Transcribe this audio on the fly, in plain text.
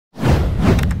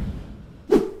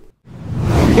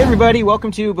Hey everybody,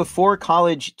 welcome to Before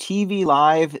College TV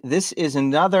Live. This is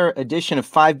another edition of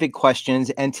 5 Big Questions,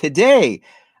 and today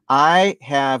I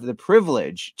have the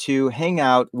privilege to hang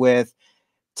out with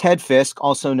Ted Fiske,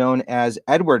 also known as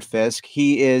Edward Fiske.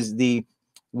 He is the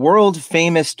world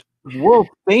famous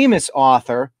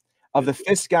author of the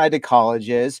Fiske Guide to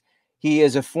Colleges. He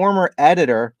is a former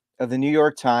editor of the New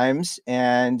York Times,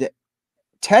 and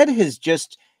Ted has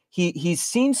just he's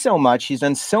seen so much. He's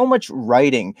done so much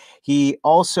writing. He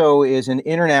also is an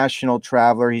international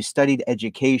traveler. He studied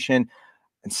education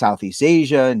in Southeast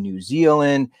Asia, New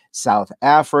Zealand, South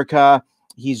Africa.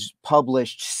 He's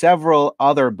published several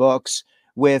other books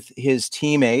with his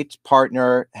teammate,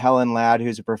 partner, Helen F,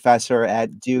 who's a professor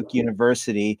at Duke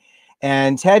University.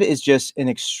 And Ted is just an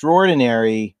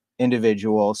extraordinary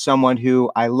individual, someone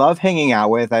who I love hanging out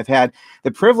with. I've had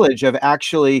the privilege of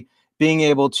actually being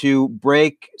able to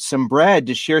break some bread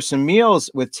to share some meals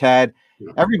with Ted.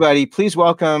 Everybody, please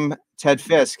welcome Ted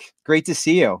Fiske. Great to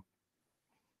see you.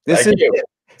 This is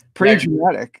pretty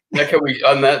dramatic.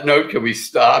 On that note, can we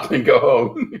stop and go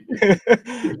home?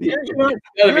 It's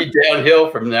got to be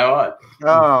downhill from now on.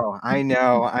 Oh, I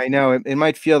know. It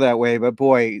might feel that way, but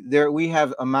boy, we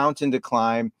have a mountain to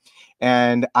climb,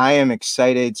 and I am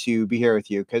excited to be here with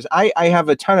you because I have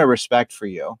a ton of respect for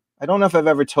you. I don't know if I've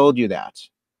ever told you that.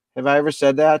 Have I ever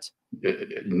said that?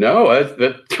 No,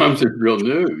 that comes as real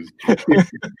news.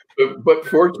 but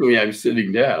fortunately, I'm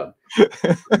sitting down.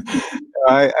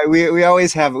 We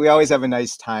always have a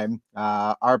nice time.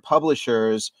 Our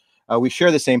publishers, we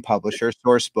share the same publisher,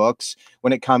 Source Books,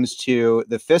 when it comes to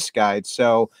the Fiske Guide.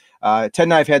 So Ted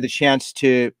and I have had the chance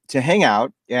to hang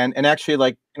out and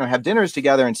actually have dinners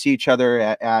together and see each other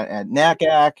at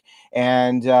NACAC,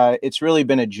 and it's really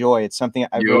been a joy. It's something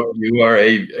you are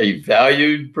a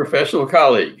valued professional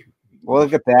colleague. Well,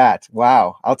 look at that!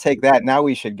 Wow, I'll take that. Now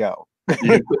we should go. You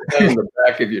can put that on the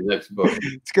back of your next book.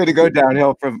 It's good to go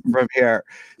downhill from here.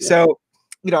 Yeah. So,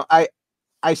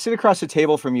 I sit across the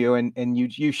table from you, and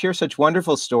you share such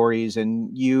wonderful stories, and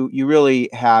you really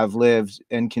have lived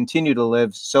and continue to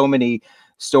live so many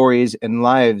stories and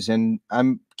lives. And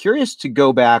I'm curious to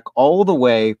go back all the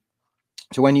way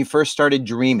to when you first started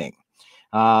dreaming.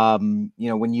 When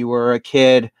you were a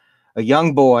kid, a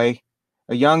young boy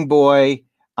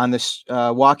on this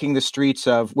walking the streets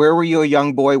of, where were you a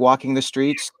young boy walking the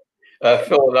streets?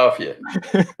 Philadelphia.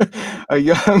 A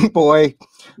young boy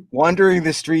wandering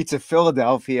the streets of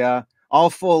Philadelphia, all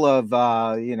full of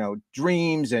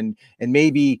dreams and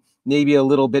maybe a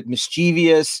little bit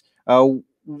mischievous.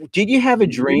 Did you have a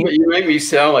dream? You make me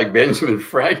sound like Benjamin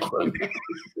Franklin.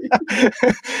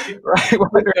 Right,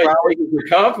 it's a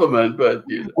compliment, but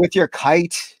with your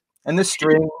kite and the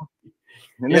string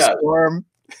and the storm.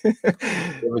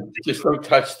 Just don't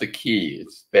touch the key.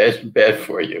 It's bad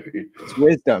for you. It's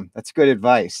wisdom. That's good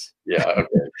advice. Yeah.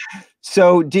 Okay.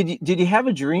 So did you have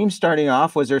a dream starting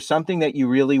off? Was there something that you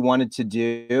really wanted to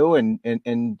do? And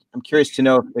I'm curious to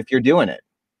know if you're doing it.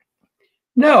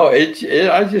 No,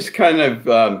 I just kind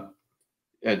of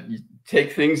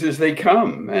take things as they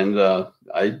come. And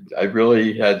I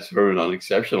really had sort of an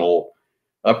exceptional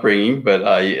upbringing, but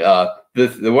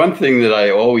the one thing that I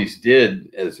always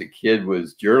did as a kid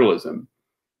was journalism.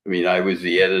 I mean, I was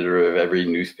the editor of every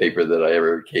newspaper that I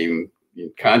ever came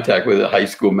in contact with, a high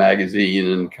school magazine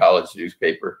and college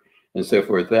newspaper and so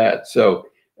forth. So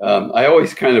I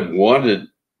always kind of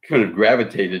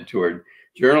gravitated toward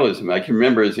journalism. I can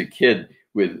remember as a kid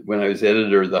when I was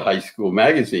editor of the high school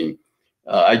magazine,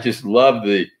 I just loved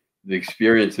the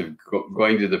experience of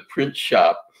going to the print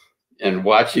shop and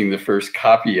watching the first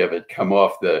copy of it come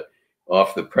off the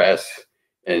press.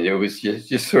 And it was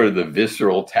just sort of the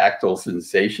visceral, tactile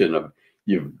sensation of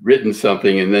you've written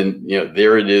something and then,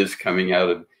 there it is coming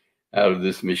out of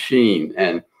this machine.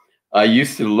 And I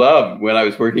used to love, when I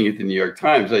was working at the New York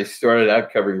Times, I started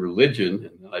out covering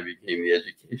religion and then I became the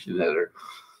education editor.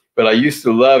 But I used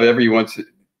to love the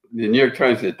New York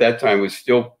Times at that time was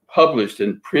still published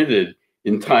and printed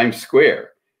in Times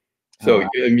Square. So,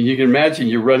 I mean, you can imagine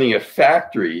you're running a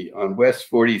factory on West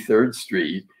 43rd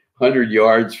Street, 100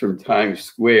 yards from Times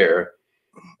Square,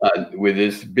 with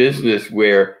this business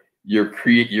where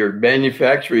you're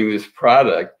manufacturing this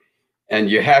product and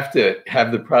you have to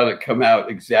have the product come out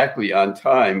exactly on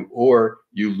time or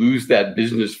you lose that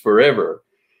business forever.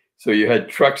 So you had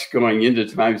trucks going into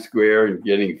Times Square and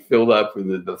getting filled up with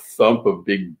the thump of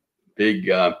big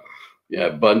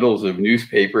bundles of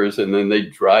newspapers, and then they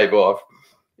drive off.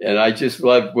 And I just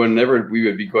loved whenever we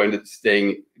would be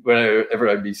whenever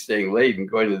I'd be staying late and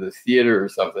going to the theater or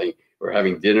something, or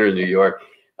having dinner in New York,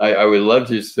 I would love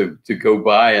just to go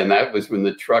by. And that was when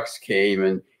the trucks came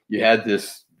and you had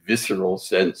this visceral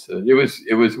sense.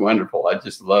 It was wonderful. I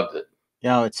just loved it.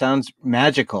 Yeah, it sounds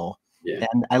magical. Yeah.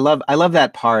 And I love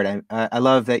that part. I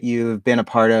love that you've been a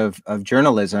part of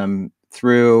journalism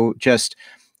through just,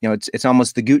 it's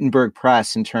almost the Gutenberg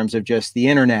press in terms of just the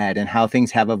internet and how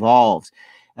things have evolved.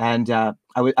 And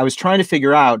I was trying to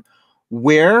figure out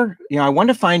where, I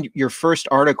wanted to find your first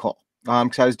article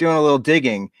because I was doing a little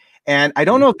digging, and I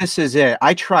don't know if this is it.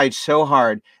 I tried so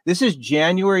hard. This is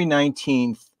January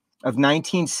 19th of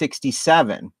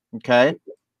 1967. Okay.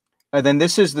 And then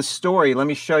this is the story. Let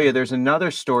me show you. There's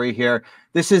another story here.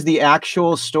 This is the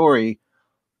actual story.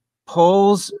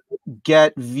 Poll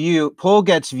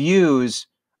gets views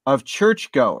of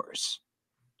churchgoers.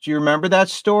 Do you remember that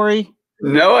story?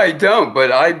 No, I don't.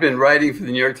 But I've been writing for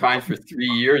the New York Times for 3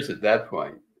 years at that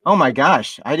point. Oh my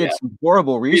gosh, I did some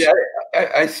horrible research.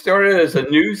 Yeah, I started as a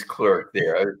news clerk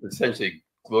there. I was essentially a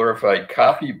glorified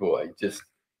copy boy, just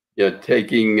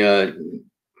carrying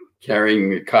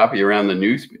a copy around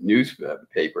the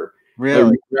newspaper,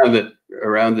 really,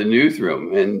 around the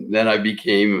newsroom, and then I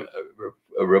became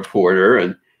a reporter.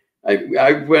 And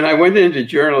when I went into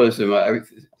journalism, I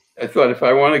thought if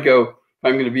I'm going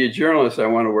to be a journalist, I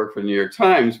want to work for the New York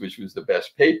Times, which was the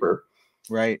best paper,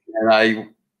 right?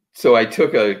 And so I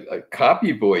took a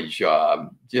copy boy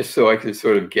job just so I could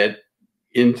sort of get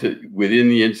within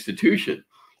the institution,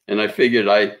 and I figured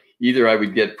either I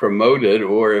would get promoted,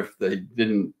 or if they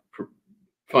didn't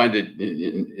find it they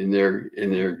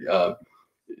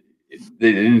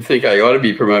didn't think I ought to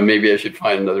be promoted, maybe I should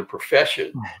find another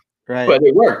profession. Right. But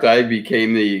it worked. I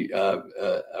became a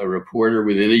reporter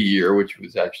within a year, which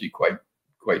was actually quite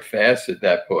fast at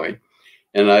that point.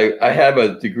 And I have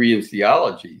a degree in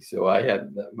theology, so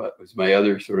that was my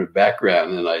other sort of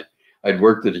background. And I'd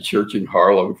worked at a church in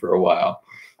Harlem for a while.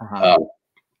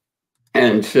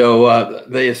 And so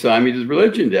they assigned me to the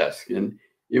religion desk, and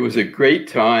it was a great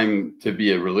time to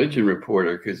be a religion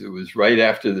reporter because it was right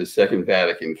after the Second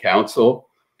Vatican Council,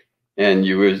 and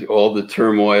you was all the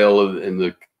turmoil and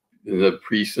the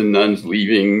priests and nuns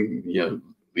leaving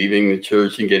the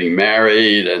church and getting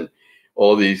married, and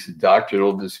all these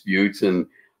doctrinal disputes. And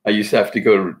I used to have to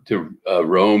go to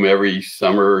Rome every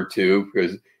summer or two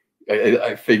because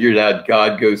I figured out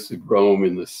God goes to Rome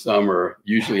in the summer,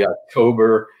 usually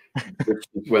October, which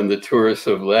is when the tourists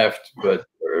have left, or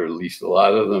at least a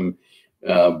lot of them,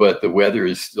 but the weather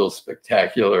is still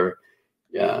spectacular.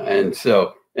 Yeah, and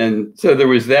so there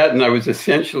was that, and I was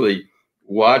essentially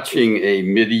watching a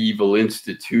medieval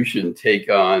institution take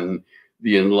on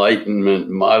the Enlightenment,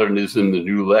 modernism, the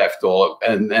New Left,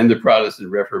 and the Protestant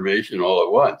Reformation all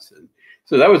at once. And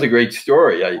so that was a great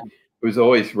story. I was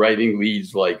always writing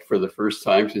leads like, for the first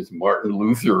time since Martin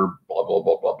Luther, blah blah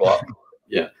blah blah blah.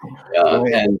 Yeah,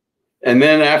 and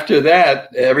then after that,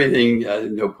 everything,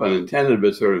 no pun intended,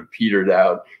 but sort of petered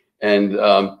out, and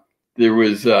it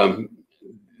was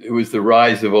the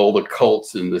rise of all the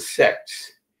cults and the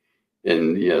sects,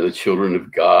 and the Children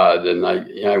of God. And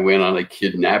I went on a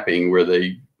kidnapping where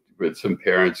some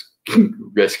parents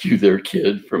rescued their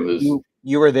kid from this.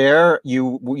 You were there.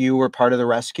 You were part of the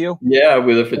rescue. Yeah,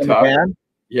 with a photographer.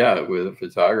 Yeah, with a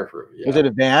photographer. Yeah. Was it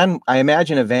a van? I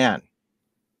imagine a van.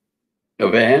 A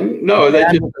van? No, they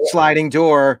just sliding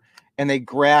door, and they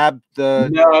grabbed the.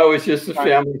 No, it was just a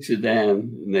family sedan,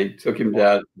 and they took him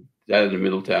down to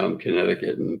Middletown,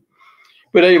 Connecticut.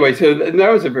 But anyway, so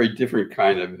that was a very different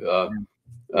kind of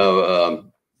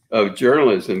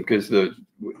journalism, because the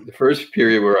first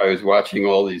period where I was watching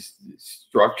all these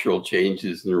structural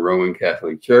changes in the Roman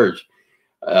Catholic Church,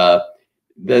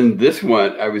 then this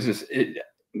one, I was just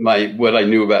what I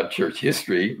knew about church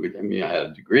history. I had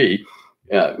a degree.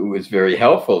 It was very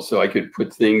helpful, so I could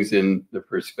put things in the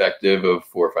perspective of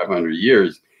 400 or 500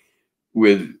 years.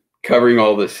 With covering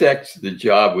all the sects, the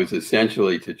job was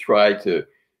essentially to try to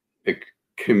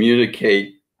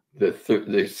communicate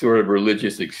the sort of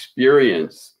religious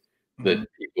experience that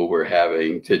people were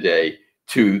having today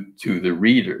to the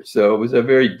reader. So it was a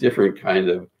very different kind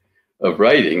of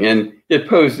writing, and it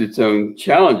posed its own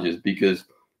challenges, because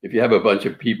if you have a bunch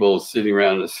of people sitting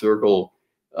around in a circle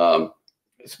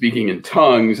speaking in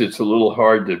tongues, it's a little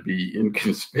hard to be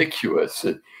inconspicuous.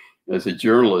 And as a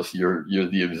journalist, you're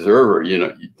the observer.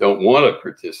 You don't want to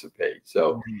participate.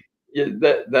 So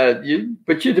but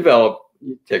you develop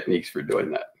techniques for doing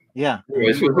that. Yeah, it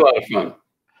was a lot of fun.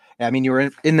 I mean, you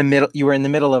were in the middle. You were in the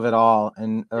middle of it all,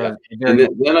 and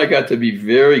then I got to be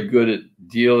very good at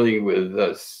dealing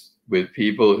with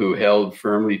people who held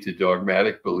firmly to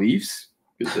dogmatic beliefs,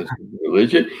 because that's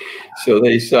religion. So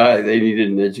they saw they needed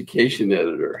an education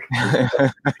editor.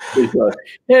 They thought,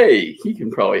 hey, he can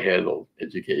probably handle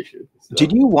education. So,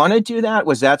 Did you want to do that?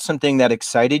 Was that something that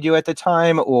excited you at the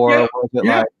time, or was it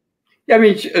like? Yeah, I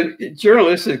mean,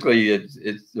 journalistically,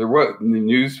 there were in the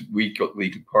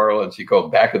Newsweek parlance you call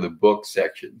back of the book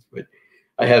sections, but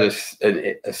I had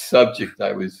a subject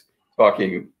I was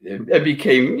talking. I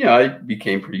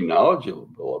became pretty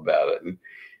knowledgeable about it, and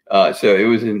so it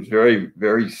was very,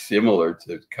 very similar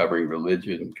to covering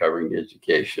religion, covering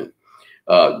education.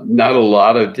 Not a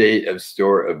lot of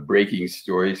breaking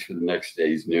stories for the next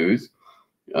day's news.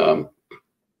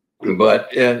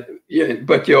 But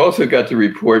you also got to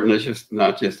report,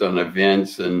 not just on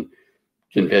events and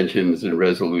conventions and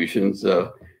resolutions,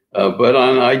 but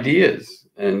on ideas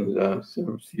and sort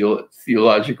of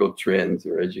theological trends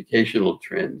or educational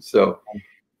trends. So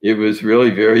it was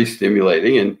really very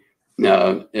stimulating,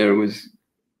 and it was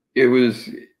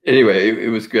anyway. It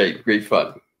was great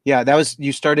fun. Yeah,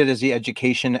 you started as the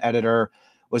education editor.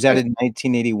 Was that in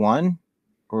 1981?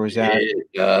 Or was that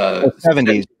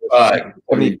 70s?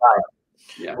 75.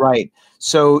 Yeah. Right.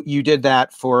 So you did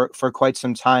that for quite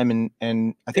some time,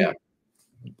 and I think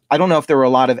I don't know if there were a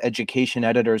lot of education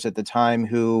editors at the time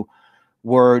who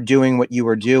were doing what you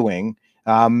were doing.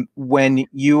 When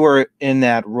you were in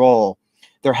that role,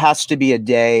 there has to be a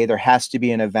day, there has to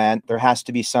be an event, there has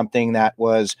to be something that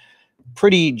was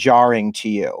pretty jarring to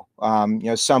you.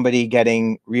 Somebody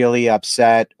getting really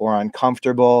upset or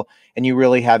uncomfortable, and you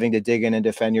really having to dig in and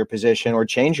defend your position or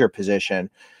change your position.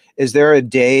 Is there a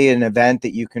day, an event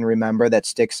that you can remember that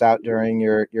sticks out during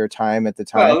your time at the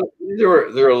time? Well, there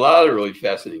were a lot of really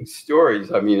fascinating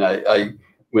stories. I mean,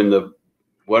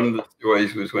 one of the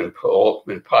stories was when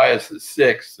Pius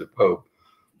VI, the Pope,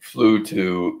 flew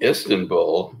to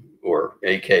Istanbul, or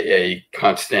AKA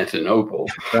Constantinople.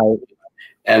 Right.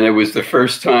 And it was the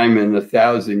first time in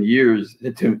 1,000 years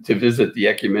to visit the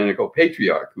ecumenical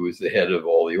patriarch, who was the head of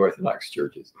all the Orthodox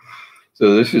churches.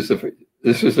 So this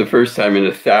was the first time in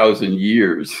 1,000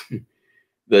 years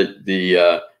that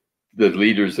the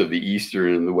leaders of the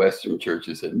Eastern and the Western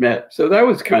churches had met. So that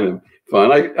was kind of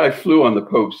fun. I flew on the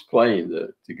Pope's plane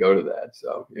to go to that.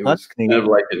 So it was kind of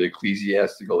like an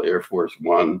ecclesiastical Air Force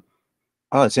One.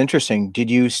 Oh, it's interesting.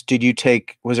 Did you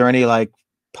take? Was there any like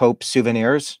Pope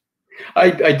souvenirs?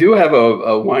 I do have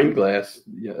a wine glass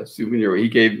souvenir. He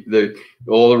gave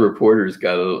all the reporters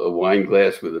got a wine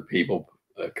glass with a papal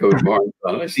coat of arms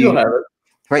on it. I still have it.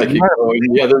 Right, I can go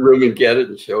in the other room and get it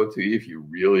and show it to you if you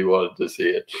really wanted to see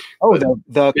it. Oh,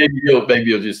 maybe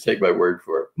you'll just take my word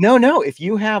for it. No. If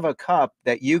you have a cup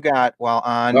that you got while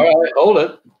on, all right, hold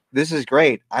it. This is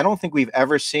great. I don't think we've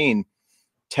ever seen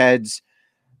Ted's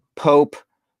Pope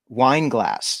wine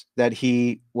glass that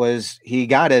he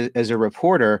got as a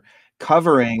reporter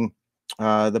covering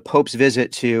the Pope's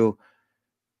visit to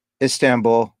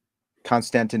Istanbul,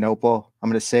 Constantinople. I'm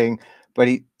going to sing, but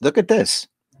look at this.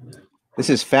 This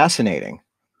is fascinating.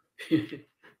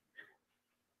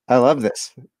 I love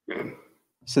this.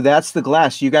 So that's the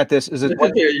glass. You got this. Is it?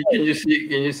 Can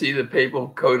you see the papal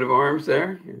coat of arms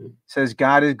there? It says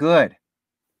God is good.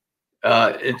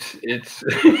 It's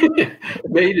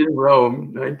made in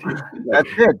Rome, 19. That's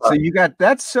it. So you got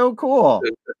that's so cool.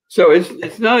 So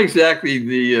it's not exactly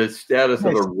the status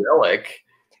of a relic,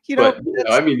 but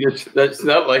I mean that's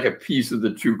not like a piece of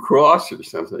the true cross or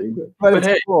something. But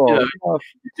hey, cool. You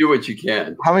do what you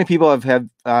can. How many people have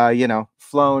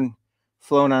flown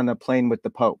on a plane with the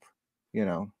Pope?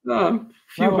 A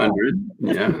few hundred.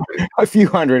 Yeah, a few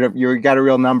hundred. You got a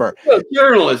real number. Well,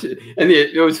 journalists, and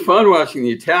it was fun watching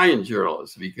the Italian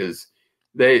journalists because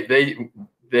they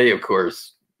of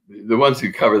course the ones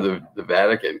who cover the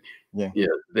Vatican.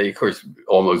 They of course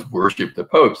almost worship the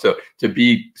Pope. So to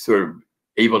be sort of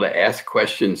able to ask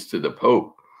questions to the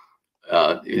Pope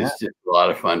is just a lot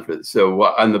of fun for. So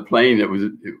on the plane,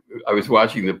 I was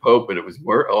watching the Pope, and it was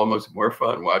almost more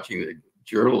fun watching the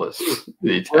journalists,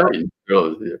 the Italian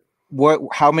journalists.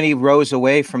 How many rows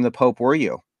away from the Pope were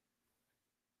you?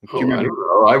 I don't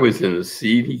know. I was in a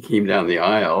seat. He came down the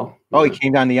aisle. Oh, he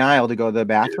came down the aisle to go to the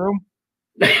bathroom?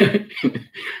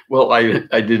 Well,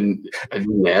 I didn't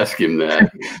ask him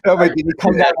that. No, but did he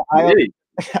come down the aisle?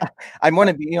 I want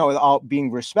to be, all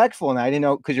being respectful, and I didn't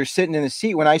know because you're sitting in the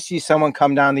seat. When I see someone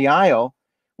come down the aisle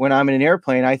when I'm in an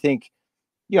airplane, I think,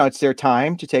 it's their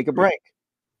time to take a break.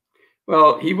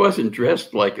 Well, he wasn't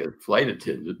dressed like a flight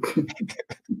attendant.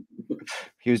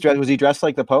 Was he dressed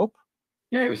like the Pope?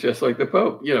 Yeah, he was dressed like the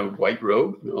Pope. White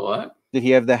robe and all that. Did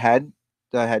he have the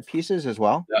headpieces as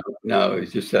well? No, he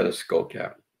just had a skull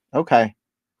cap. Okay,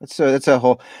 that's a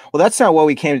whole. Well, that's not what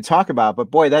we came to talk about,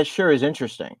 but boy, that sure is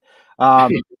interesting.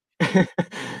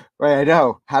 Right, I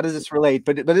know. How does this relate?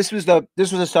 But this was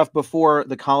the stuff before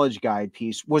the college guide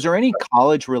piece. Was there any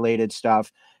college related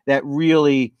stuff that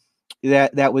really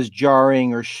that was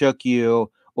jarring or shook you,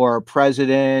 or a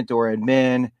president or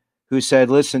admin who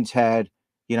said, "Listen, Ted,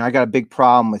 I got a big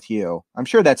problem with you." I'm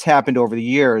sure that's happened over the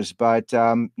years, but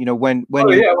when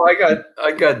Oh you yeah, well,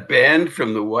 I got banned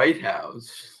from the White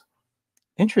House.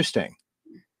 interesting.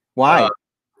 Uh, Why?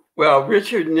 well,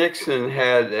 Richard Nixon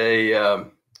had a.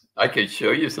 I could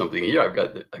show you something here. I've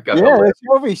got the Yeah, letter.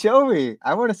 show me.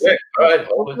 I want to see. Yeah, all right,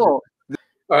 Oh, hold on. cool.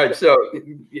 All right, so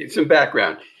some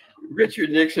background.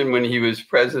 Richard Nixon, when he was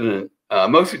president,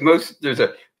 most there's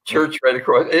a church right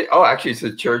across. Actually, it's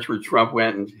a church where Trump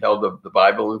went and held the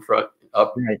Bible in front,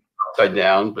 Right. upside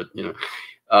down. But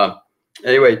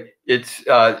anyway,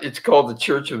 it's called the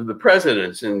Church of the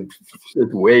Presidents, and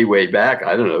it's way back.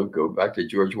 I don't know, go back to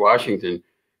George Washington.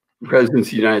 Presidents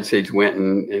of the United States went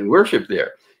and worshiped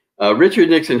there. Richard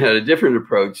Nixon had a different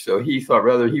approach, so he thought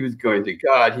rather he was going to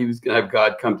God, he was going to have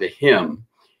God come to him.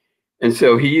 And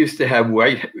so he used to have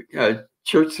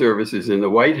church services in the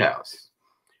White House,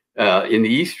 in the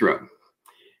East Room.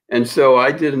 And so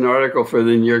I did an article for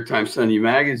the New York Times Sunday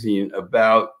magazine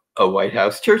about a White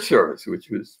House church service, which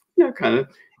was it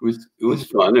was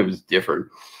fun. It was different.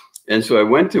 And so I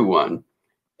went to one.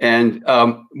 And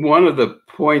one of the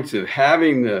points of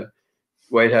having the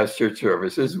White House church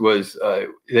services was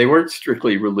they weren't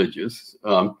strictly religious.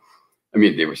 I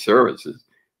mean, they were services,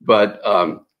 but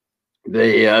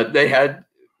there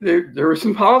was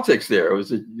some politics there. It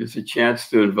was a chance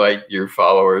to invite your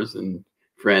followers and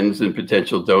friends and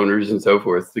potential donors and so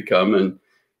forth to come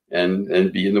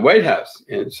and be in the White House.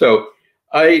 And so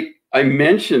I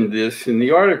mentioned this in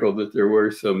the article, that there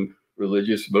were some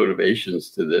religious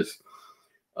motivations to this.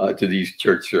 To these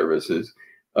church services,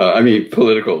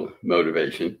 political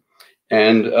motivation.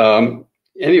 And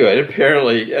anyway,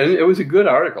 apparently, and it was a good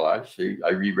article, actually. I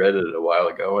reread it a while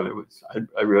ago, and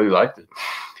I really liked it.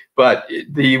 But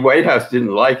the White House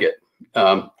didn't like it.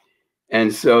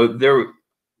 And so there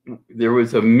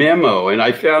was a memo, and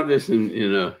I found this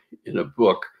in a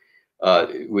book.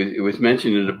 It was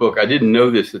mentioned in a book. I didn't know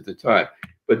this at the time,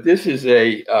 but this is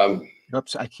a.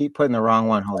 Oops, I keep putting the wrong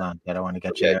one. Hold on, I don't want to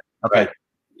get you there. Okay. Right.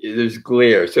 There's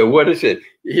glare. So what is it?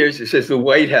 It says the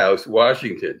White House,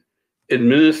 Washington,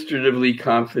 administratively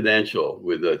confidential,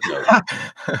 with a note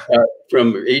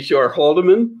from H.R.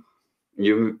 Haldeman.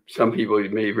 Some people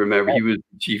may remember, he was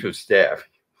chief of staff.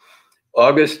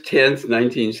 August 10th,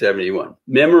 1971.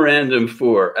 Memorandum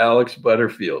for Alex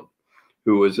Butterfield,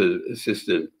 who was an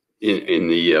assistant in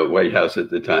the White House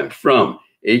at the time, from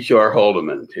H.R.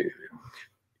 Haldeman.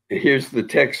 Here's the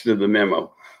text of the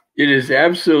memo. It is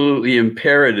absolutely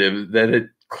imperative that it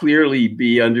clearly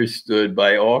be understood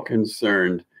by all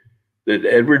concerned that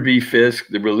Edward B. Fiske,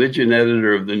 the religion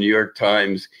editor of the New York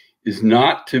Times, is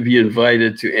not to be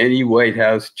invited to any White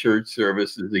House church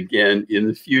services again in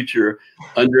the future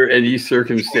under any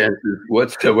circumstances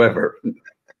whatsoever.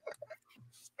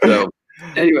 So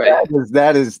anyway,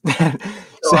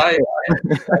 so I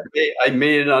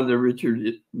made it on the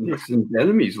Richard Nixon's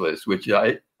enemies list, which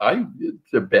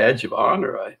it's a badge of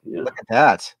honor. Look at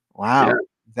that! Wow,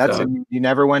 yeah. You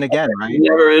never went again, right? You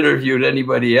never interviewed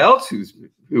anybody else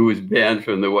who was banned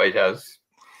from the White House.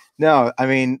 No, I'm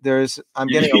getting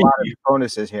a lot of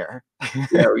bonuses here.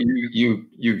 Yeah, you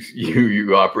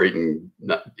operate in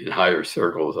higher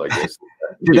circles, I guess.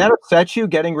 Did that upset you,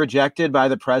 getting rejected by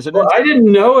the president? Well, I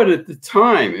didn't know it at the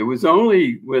time. It was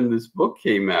only when this book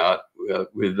came out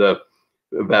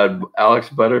about Alex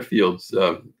Butterfield's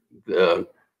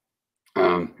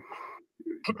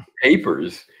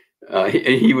papers.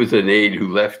 He was an aide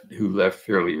who left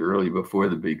fairly early before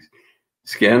the big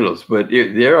scandals. But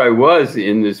there I was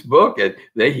in this book.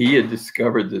 He had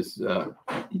discovered this.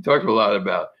 He talked a lot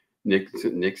about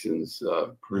Nixon's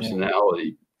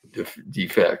personality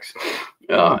defects,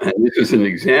 and this was an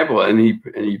example. And he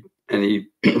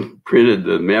printed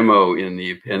the memo in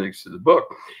the appendix to the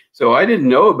book. So I didn't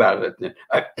know about it then.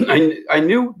 I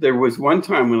knew there was one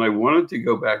time when I wanted to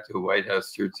go back to a White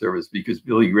House church service because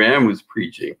Billy Graham was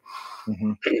preaching.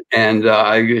 Mm-hmm. And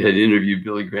I had interviewed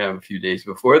Billy Graham a few days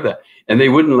before that, and they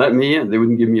wouldn't let me in. They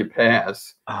wouldn't give me a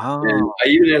pass. Oh. And I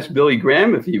even asked Billy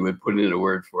Graham if he would put in a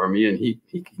word for me, and he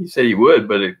said he would,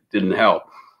 but it didn't help.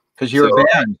 Because you were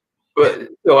banned.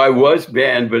 So I was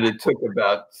banned, but it took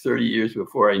about 30 years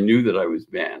before I knew that I was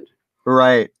banned.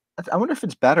 Right. I wonder if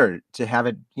it's better to have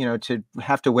it, to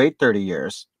have to wait 30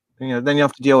 years. Then you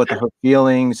have to deal with the hurt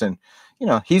feelings, and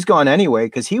he's gone anyway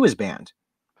because he was banned.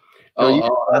 So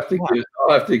I'll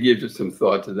have to give some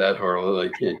thought to that, Harlan. I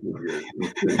can't give you.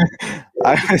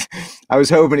 I was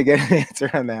hoping to get an answer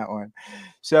on that one.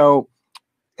 So,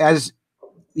 as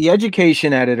the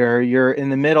education editor, you're in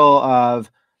the middle of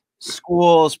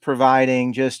schools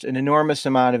providing just an enormous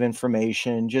amount of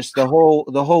information. Just the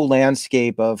whole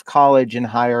landscape of college and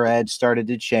higher ed started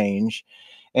to change,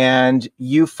 and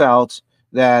you felt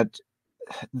that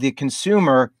the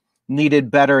consumer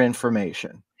needed better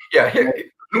information. Yeah,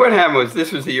 what happened was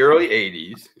this was the early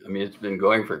 80s. I mean, it's been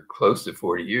going for close to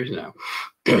 40 years now.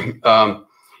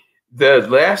 The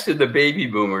last of the baby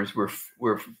boomers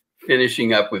were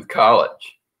finishing up with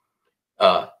college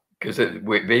because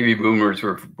baby boomers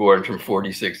were born from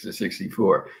 46 to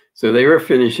 64. So they were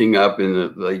finishing up in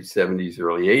the late 70s,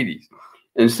 early 80s.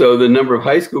 And so the number of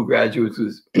high school graduates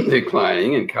was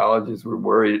declining, and colleges were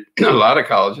worried. A lot of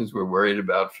colleges were worried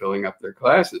about filling up their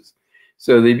classes.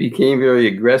 So they became very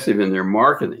aggressive in their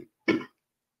marketing.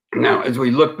 Now, as we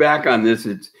look back on this,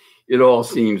 it all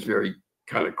seems very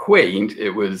kind of quaint. It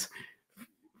was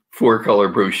 4-color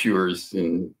brochures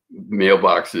and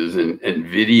mailboxes and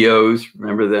videos.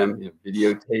 Remember them? You know,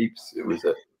 videotapes.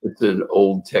 It's an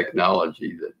old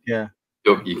technology that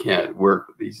you can't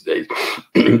work these days.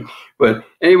 But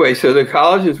anyway, so the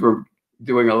colleges were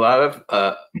doing a lot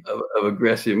of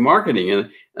aggressive marketing,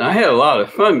 and I had a lot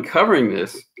of fun covering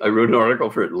this. I wrote an article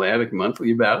for Atlantic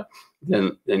Monthly about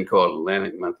it, then called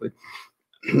Atlantic Monthly.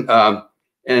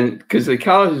 And because the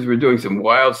colleges were doing some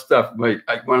wild stuff.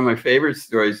 One of my favorite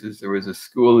stories is there was a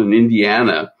school in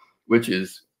Indiana, which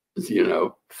is, you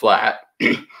know, flat,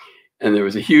 and there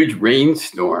was a huge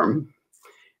rainstorm,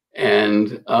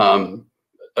 and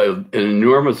an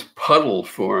enormous puddle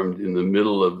formed in the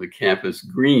middle of the campus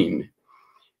green.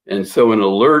 And so an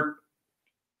alert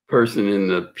person in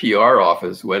the PR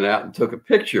office went out and took a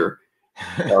picture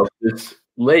of this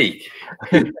lake.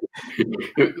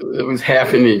 It was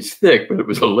half an inch thick, but it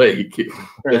was a lake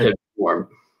that had formed.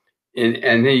 And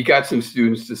then he got some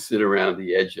students to sit around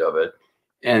the edge of it.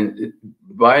 And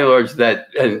by and large,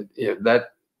 that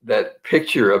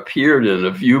picture appeared in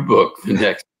a view book the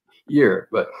next year.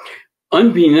 But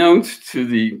unbeknownst to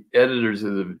the editors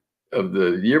of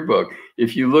the yearbook,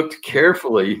 if you looked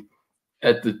carefully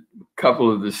at the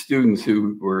couple of the students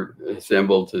who were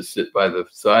assembled to sit by the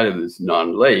side of this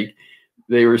non-lake,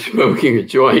 they were smoking a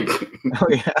joint. Oh,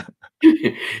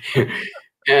 yeah.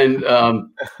 And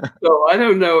so I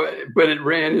don't know, but it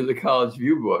ran in the college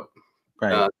view book.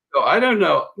 Right. So I don't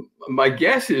know. My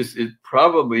guess is it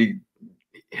probably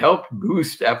helped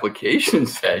boost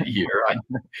applications that year.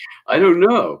 I don't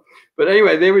know. But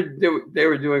anyway, they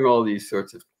were doing all these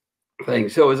sorts of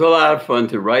things. So it was a lot of fun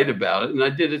to write about it. And I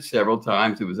did it several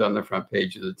times. It was on the front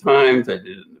page of the Times. I did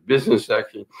it in the business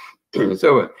section and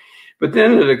so on. But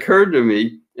then it occurred to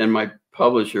me, and my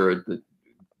publisher at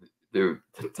the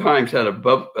Times had a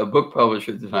book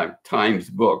publisher at the time, Times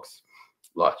Books,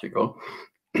 logical.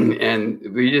 And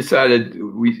we decided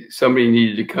somebody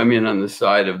needed to come in on the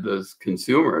side of this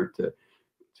consumer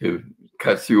to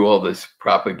cut through all this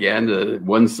propaganda,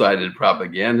 one-sided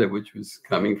propaganda, which was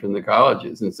coming from the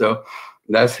colleges. And so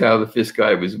that's how the Fiske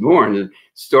Guide was born. It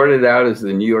started out as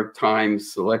the New York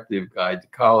Times Selective Guide to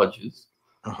Colleges,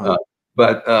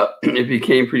 but it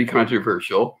became pretty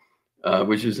controversial,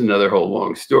 which is another whole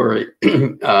long story.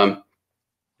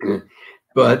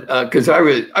 But because I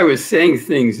was saying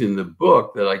things in the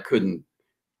book that I couldn't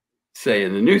say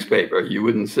in the newspaper. You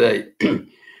wouldn't say,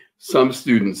 some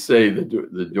students say that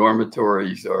the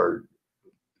dormitories are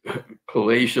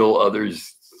palatial,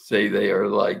 others say they are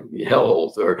like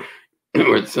hellholes, or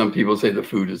some people say the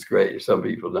food is great, or some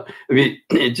people don't. I mean,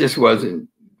 it just wasn't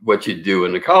what you do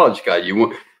in the college guide.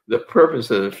 The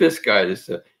purpose of the Fiske Guide is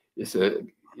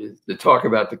to talk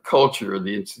about the culture,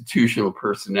 the institutional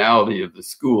personality of the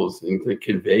schools, and to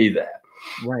convey that.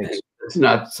 Right. And it's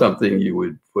not something you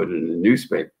would put in a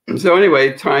newspaper. And so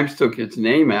anyway, Times took its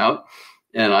name out,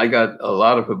 and I got a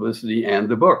lot of publicity and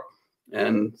the book.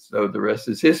 And so the rest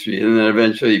is history. And then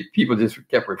eventually people just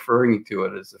kept referring to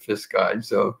it as the Fiske Guide.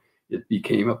 So it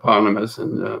became eponymous.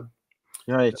 And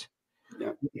right.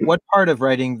 Yeah. What part of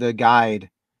writing the guide?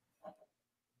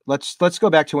 Let's go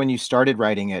back to when you started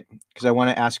writing it, because I want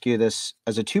to ask you this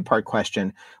as a two-part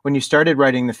question. When you started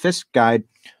writing the Fiske Guide,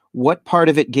 what part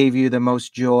of it gave you the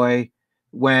most joy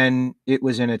when it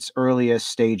was in its earliest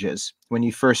stages, when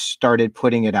you first started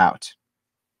putting it out?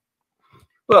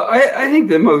 Well, I think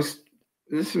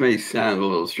this may sound a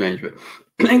little strange, but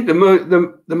I think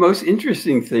the most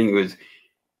interesting thing was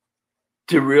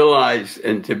to realize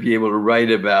and to be able to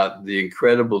write about the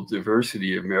incredible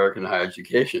diversity of American higher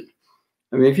education.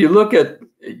 I mean, if you look at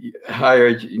higher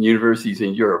universities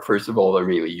in Europe, first of all, they're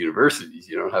mainly universities.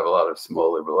 You don't have a lot of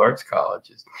small liberal arts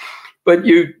colleges, but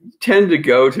you tend to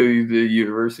go to the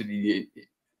university,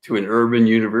 to an urban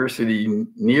university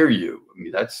near you. I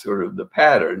mean, that's sort of the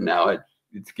pattern. Now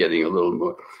it's getting a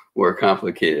little more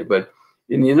complicated, but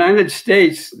in the United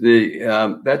States,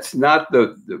 that's not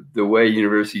the way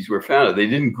universities were founded. They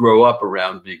didn't grow up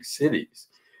around big cities.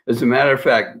 As a matter of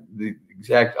fact, the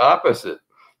exact opposite,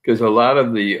 because a lot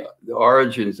of the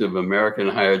origins of American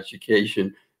higher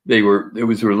education, it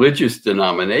was religious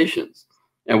denominations,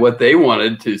 and what they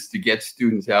wanted is to get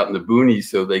students out in the boonies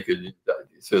so they could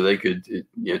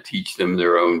teach them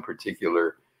their own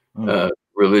particular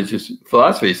religious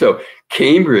philosophy. So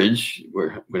Cambridge,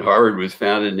 when Harvard was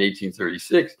founded in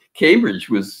 1836, Cambridge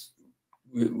was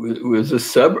a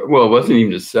suburb. Well, it wasn't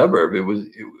even a suburb. It was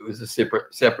a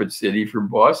separate city from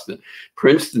Boston.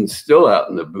 Princeton's still out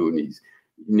in the boonies.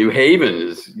 New Haven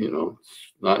is,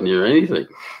 not near anything.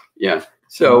 Yeah.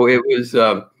 So it was,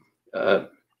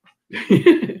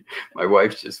 my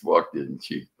wife just walked in.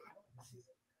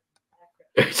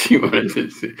 She wanted to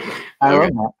see. I love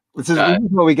that. This is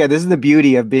what we get. This is the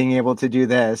beauty of being able to do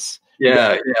this.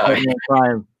 Yeah.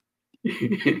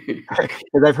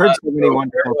 Because I've heard so many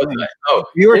wonderful things.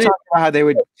 You were talking about how they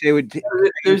would.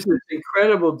 There's this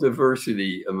incredible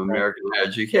diversity of American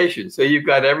education. So you've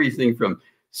got everything from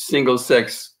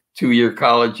single-sex 2-year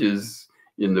colleges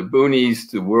in the boonies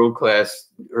to world-class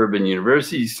urban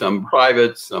universities, some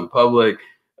private, some public,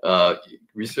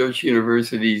 research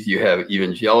universities. You have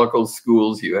evangelical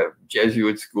schools, you have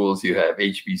Jesuit schools, you have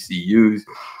HBCUs.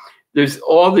 There's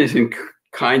all these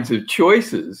kinds of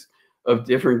choices of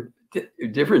different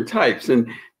types,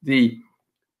 and the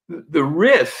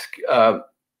risk.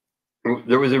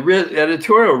 There was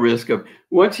editorial risk of,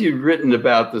 once you've written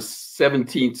about the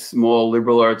 17th small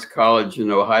liberal arts college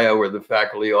in Ohio, where the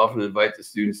faculty often invite the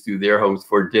students to their homes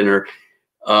for dinner,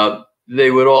 they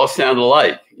would all sound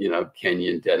alike.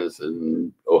 Kenyon,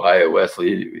 Denison, Ohio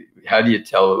Wesley. How do you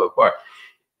tell them apart?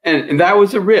 And that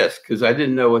was a risk, because I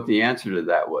didn't know what the answer to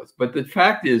that was. But the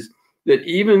fact is that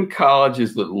even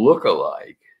colleges that look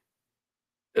alike,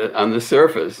 on the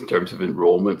surface, in terms of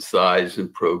enrollment size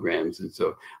and programs and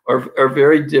so, are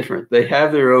very different. They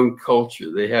have their own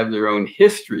culture. They have their own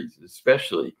histories,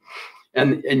 especially,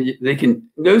 and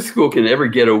no school can ever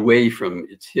get away from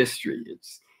its history.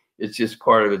 It's just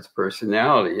part of its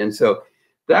personality. And so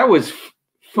that was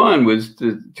fun, was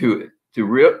to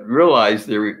realize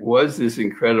there was this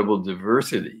incredible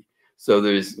diversity. So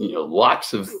there's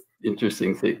lots of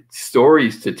interesting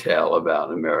stories to tell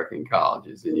about American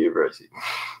colleges and universities,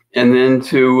 and then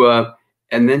to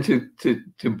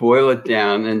boil it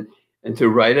down and to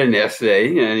write an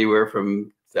essay anywhere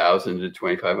from 1,000 to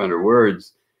 2,500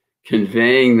 words,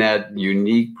 conveying that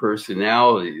unique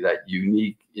personality, that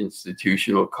unique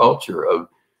institutional culture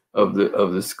of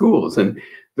the schools, and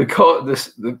the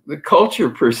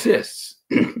culture persists.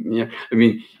 I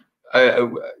mean,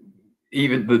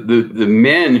 even the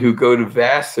men who go to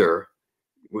Vassar,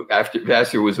 after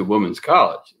Vassar was a women's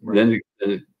college, right. Then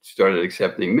it started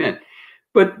accepting men.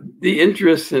 But the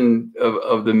interests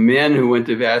of the men who went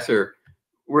to Vassar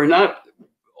were not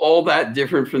all that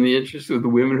different from the interests of the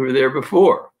women who were there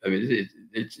before. I mean,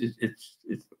 it's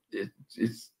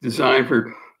designed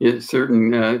for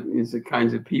certain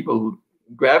kinds of people who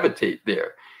gravitate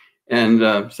there, and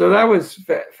so that was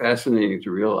fascinating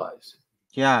to realize.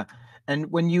 Yeah.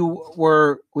 And when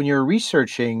you're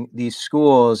researching these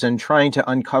schools and trying to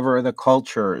uncover the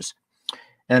cultures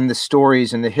and the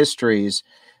stories and the histories,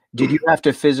 did you have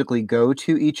to physically go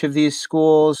to each of these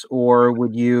schools, or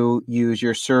would you use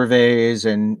your surveys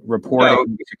and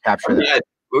reporting to capture that?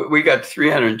 We got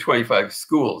 325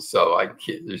 schools, so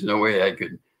there's no way I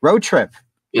could road trip.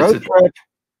 And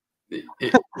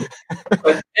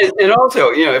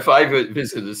also, if I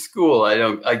visit a school,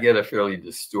 I get a fairly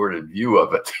distorted view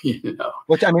of it,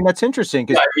 Which, I mean, that's interesting,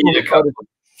 because I meet a couple of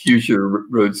future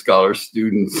Rhodes Scholar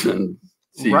students and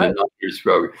see the honors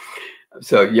program.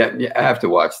 So yeah, I have to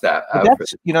watch that.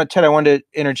 Ted, I wanted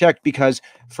to interject, because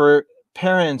for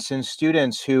parents and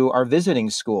students who are visiting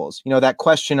schools, that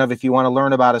question of, if you want to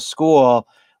learn about a school,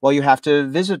 well, you have to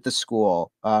visit the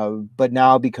school. But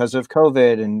now, because of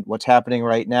COVID and what's happening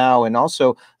right now, and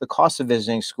also the cost of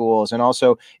visiting schools, and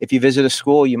also if you visit a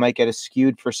school, you might get a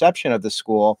skewed perception of the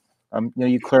school.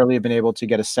 You clearly have been able to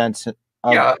get a sense of.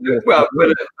 Yeah, well,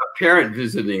 but a parent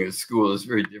visiting a school is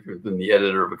very different than the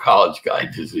editor of a college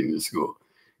guide visiting the school.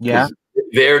 Yeah,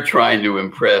 they're trying to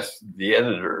impress the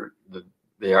editor.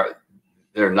 They're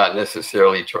not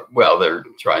necessarily they're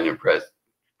trying to impress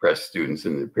students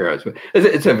and their parents. But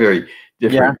it's a very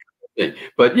different thing.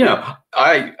 But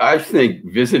I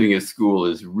think visiting a school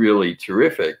is really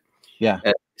terrific. Yeah.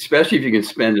 And especially if you can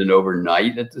spend an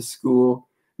overnight at the school.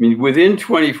 I mean, within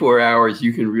 24 hours,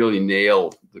 you can really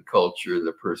nail the culture and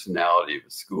the personality of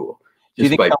a school. Do you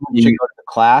think someone should go to the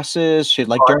classes? Should,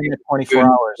 like, during the 24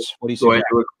 hours, what do you suggest? Going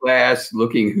to a class,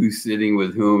 looking who's sitting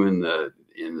with whom in the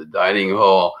dining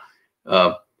hall,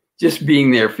 just being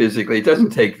there physically. It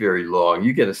doesn't take very long.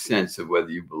 You get a sense of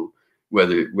whether you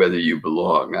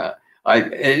belong.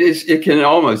 It can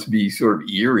almost be sort of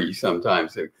eerie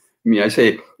sometimes. I mean, I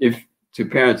say to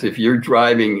parents, if you're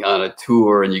driving on a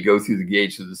tour and you go through the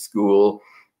gates of the school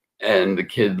and the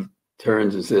kid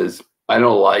turns and says, "I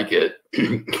don't like it,"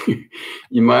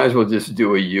 you might as well just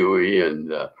do a UE and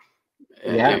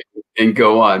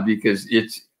go on, because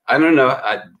I don't know.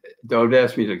 Don't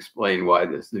ask me to explain why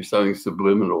there's something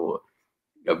subliminal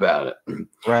about it.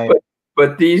 Right.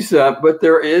 But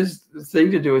there is, the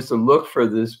thing to do is to look for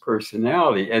this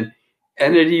personality, and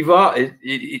it evolve.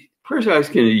 Personalities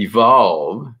can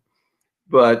evolve,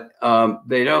 but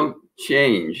they don't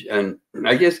change. And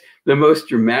I guess the most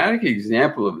dramatic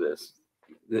example of this,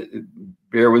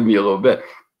 bear with me a little bit,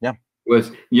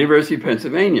 was University of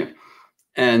Pennsylvania,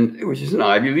 which is an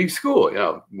Ivy League school,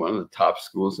 one of the top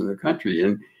schools in the country.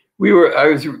 And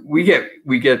we get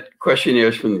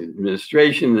questionnaires from the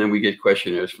administration, and then we get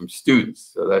questionnaires from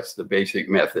students. So that's the basic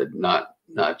method, not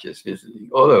just visiting,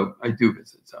 although I do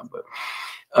visit some. But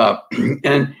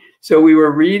and so we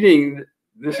were reading.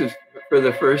 This is for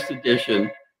the first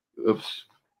edition. Oops.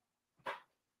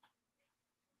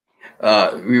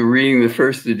 We were reading the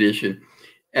first edition,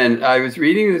 and I was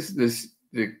reading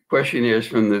the questionnaires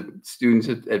from the students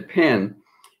at Penn,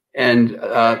 and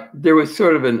there was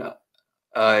sort of an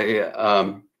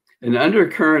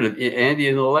undercurrent of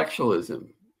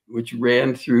anti-intellectualism which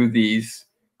ran through these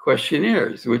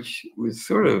questionnaires, which was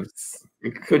sort of, I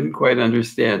couldn't quite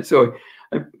understand. So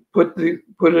I put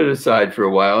it aside for a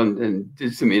while and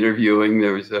did some interviewing.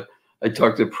 I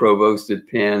talked to provost at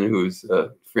Penn, who's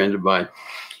a friend of mine,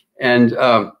 and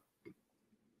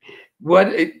what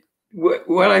I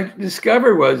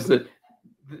discovered was that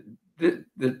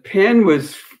the Penn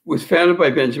was founded by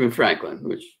Benjamin Franklin,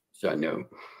 which I know,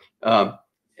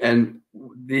 and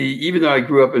even though I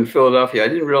grew up in Philadelphia, I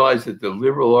didn't realize that the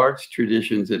liberal arts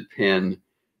traditions at Penn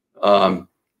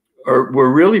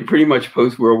were really pretty much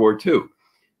post World War II.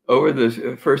 Over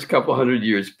the first couple hundred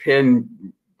years,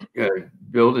 Penn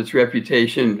built its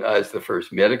reputation as the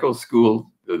first medical school,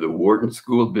 the Wharton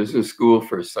School, business school,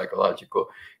 first psychological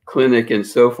clinic, and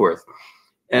so forth.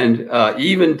 And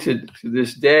even to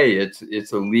this day,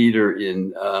 it's a leader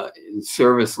in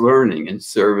service learning and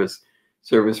service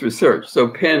research. So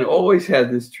Penn always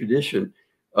had this tradition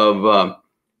of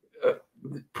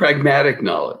pragmatic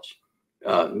knowledge.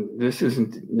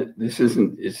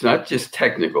 It's not just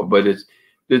technical, but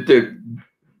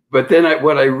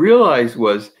what I realized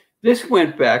was this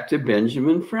went back to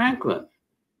Benjamin Franklin,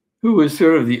 who was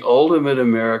sort of the ultimate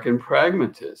American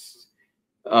pragmatist.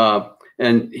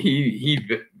 And he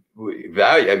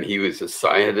valued, I mean, he was a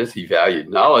scientist, he valued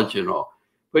knowledge and all,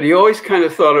 but he always kind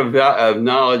of thought of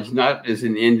knowledge not as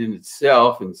an end in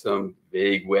itself in some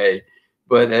vague way,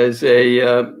 but as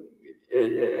as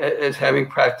having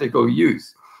practical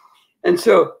use. And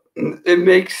so it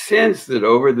makes sense that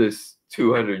over this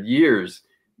 200 years,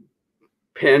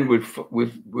 Penn would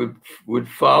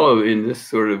follow in this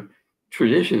sort of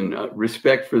tradition,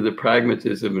 respect for the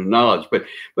pragmatism of knowledge. But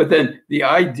then the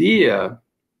idea,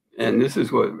 and this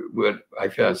is what I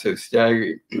found so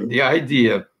staggering, the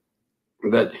idea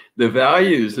that the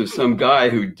values of some guy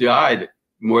who died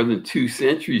more than 2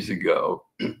 centuries ago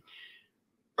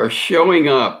are showing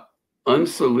up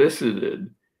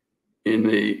unsolicited in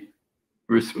the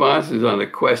responses on a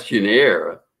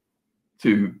questionnaire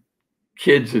to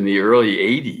kids in the early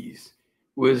 80s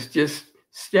was just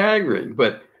staggering.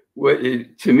 But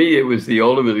to me, it was the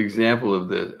ultimate example of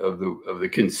the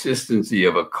consistency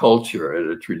of a culture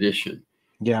and a tradition.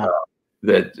 Yeah,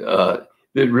 that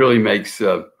really makes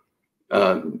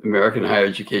American higher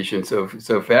education so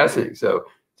fascinating. So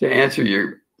to answer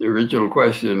your original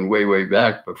question way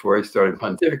back before I started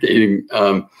pontificating,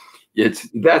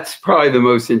 that's probably the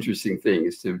most interesting thing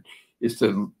is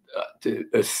to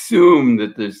assume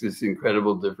that there's this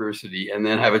incredible diversity and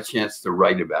then have a chance to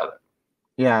write about it.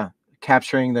 Yeah,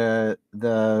 capturing the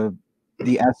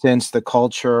essence, the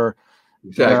culture,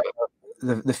 exactly,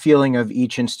 the feeling of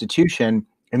each institution,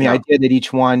 and the idea that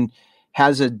each one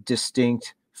has a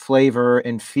distinct flavor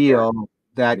and feel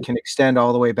that can extend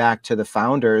all the way back to the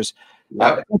founders.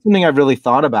 That's something I've really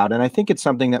thought about, and I think it's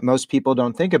something that most people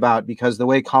don't think about because the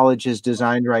way college is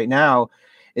designed right now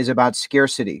is about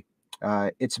scarcity.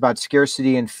 It's about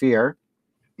scarcity and fear.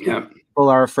 Yeah. People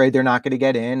are afraid they're not going to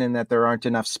get in and that there aren't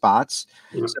enough spots.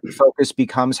 Yeah. So the focus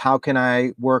becomes, how can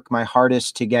I work my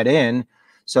hardest to get in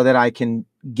so that I can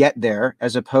get there,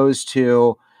 as opposed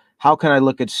to how can I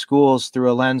look at schools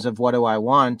through a lens of what do I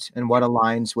want and what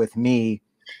aligns with me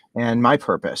and my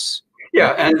purpose.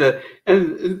 Yeah, and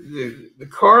the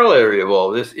corollary of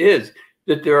all this is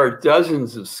that there are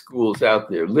dozens of schools out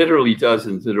there, literally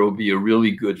dozens, that will be a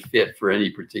really good fit for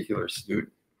any particular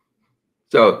student.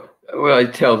 So what I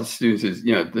tell the students is,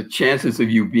 the chances of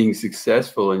you being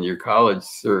successful in your college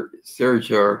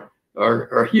search are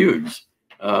huge.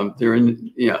 They're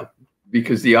in,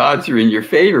 because the odds are in your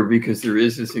favor, because there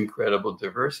is this incredible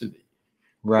diversity.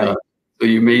 Right. So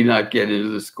you may not get into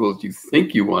the schools you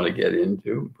think you want to get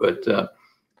into, but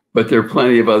there are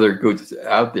plenty of other goods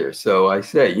out there. So I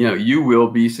say, you will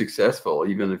be successful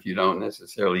even if you don't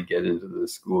necessarily get into the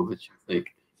school that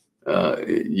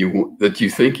you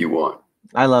think you want.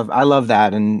 I love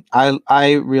that, and I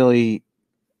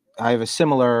have a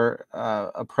similar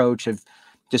approach of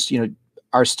just,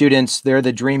 our students, they're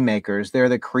the dream makers, they're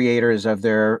the creators of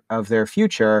their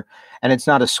future, and it's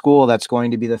not a school that's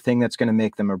going to be the thing that's going to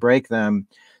make them or break them.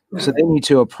 Yeah. So they need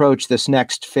to approach this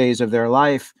next phase of their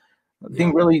life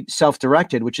being really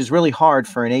self-directed, which is really hard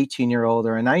for an 18-year-old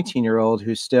or a 19-year-old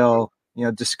who's still,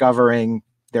 discovering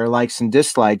their likes and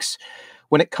dislikes.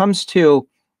 When it comes to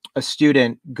a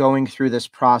student going through this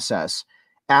process,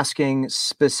 asking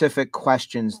specific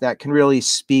questions that can really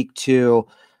speak to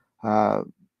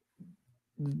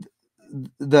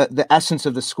the essence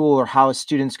of the school, or how a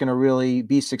student's going to really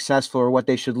be successful, or what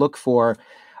they should look for,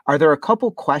 are there a couple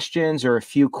questions or a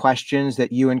few questions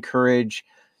that you encourage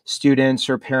students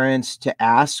or parents to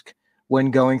ask when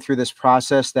going through this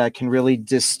process that can really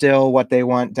distill what they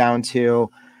want down to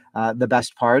the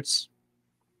best parts?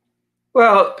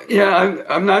 Well, yeah,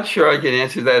 I'm not sure I can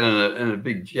answer that in a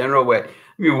big general way. I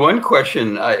mean, one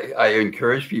question I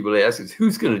encourage people to ask is,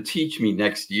 who's going to teach me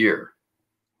next year?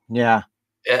 Yeah.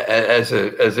 As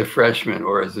a freshman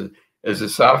or as a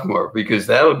sophomore, because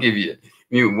that'll give you,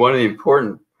 one of the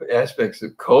important aspects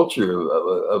of culture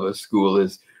of a school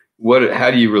is how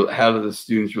do the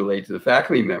students relate to the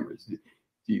faculty members?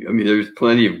 There's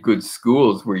plenty of good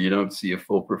schools where you don't see a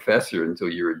full professor until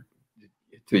you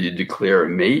declare a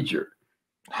major.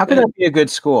 How could that be a good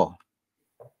school?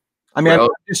 I'm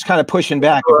just kind of pushing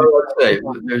back. Well, let's say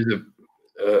there's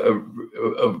a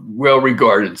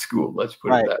well-regarded school. Let's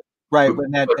put it that way. Right,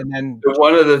 but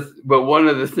one of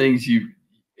the things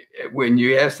when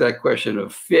you ask that question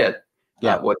of fit,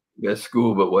 not what's the best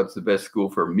school, but what's the best school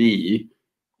for me,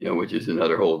 which is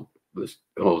another whole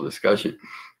discussion.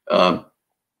 That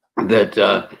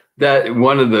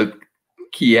one of the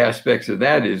key aspects of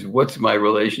that is, what's my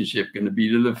relationship going to be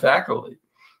to the faculty?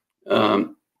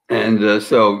 So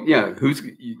who's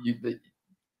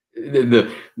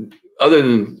the other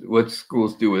than what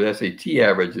schools do with SAT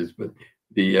averages, but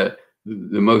the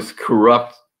most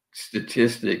corrupt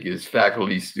statistic is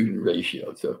faculty-student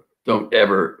ratio. So don't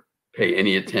ever pay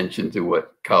any attention to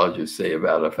what colleges say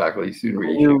about a faculty-student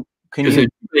ratio, because there's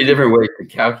many different ways to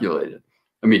calculate it.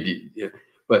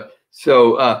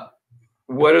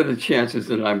 What are the chances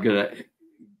that I'm going to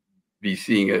be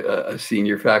seeing a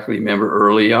senior faculty member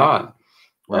early on?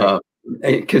 Right.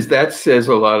 Because that says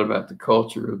a lot about the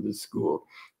culture of the school.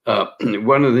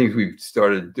 One of the things we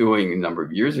started doing a number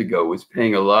of years ago was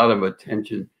paying a lot of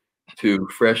attention to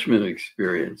freshman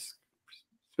experience,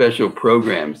 special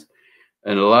programs.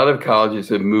 And a lot of colleges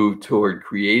have moved toward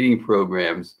creating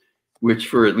programs which,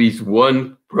 for at least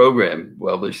one program,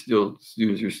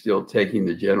 students are still taking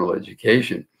the general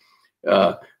education,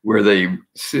 where they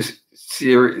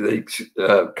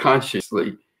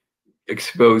consciously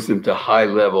expose them to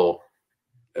high-level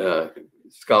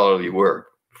scholarly work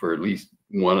for at least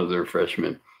one of their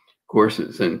freshman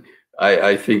courses. And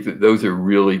I think that those are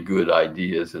really good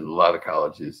ideas, and a lot of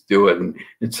colleges do it. And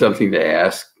it's something to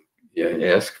ask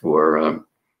for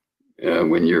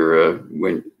when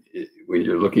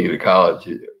you're looking at a college.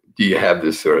 Do you have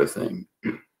this sort of thing?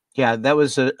 Yeah, that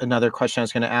was another question I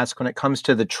was going to ask. When it comes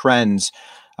to the trends,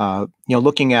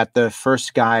 looking at the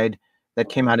first guide that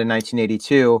came out in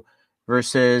 1982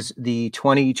 versus the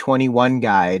 2021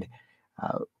 guide,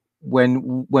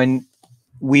 when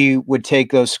we would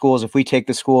take those schools, if we take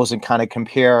the schools and kind of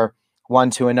compare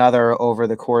one to another over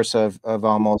the course of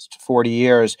almost 40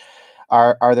 years,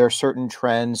 are there certain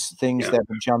trends, things that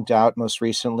have jumped out most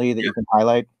recently that you can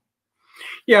highlight?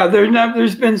 Yeah,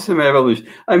 there's been some evolution.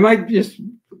 I might just,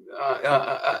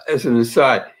 as an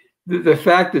aside, the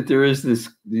fact that there is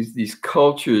these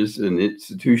cultures and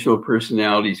institutional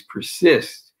personalities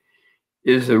persist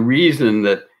is a reason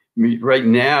that right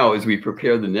now, as we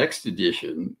prepare the next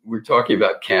edition, we're talking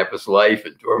about campus life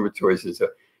and dormitories and stuff.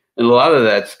 And a lot of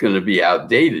that's going to be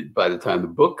outdated by the time the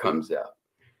book comes out.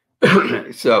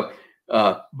 So,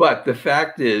 but the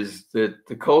fact is that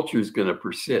the culture is going to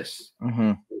persist.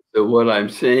 Mm-hmm. So what I'm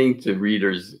saying to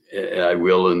readers, and I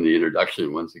will in the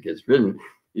introduction once it gets written,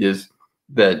 is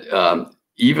that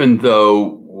even though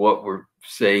what we're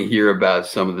saying here about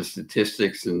some of the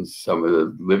statistics and some of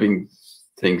the living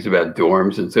things about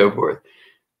dorms and so forth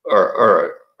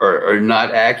are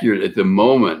not accurate at the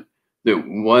moment, that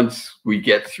once we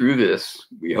get through this,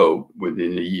 we hope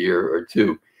within a year or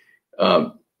two,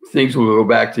 things will go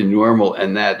back to normal,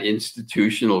 and that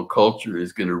institutional culture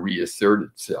is going to reassert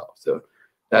itself. So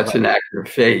that's an active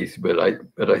phase, but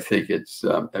I think it's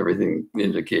everything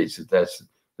indicates that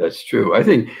that's true. I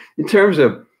think in terms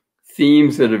of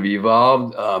themes that have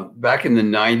evolved, back in the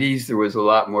 90s, there was a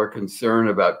lot more concern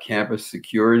about campus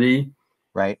security.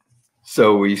 Right.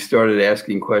 So we started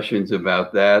asking questions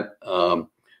about that.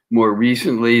 More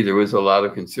recently, there was a lot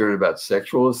of concern about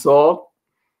sexual assault.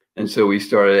 And so we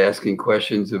started asking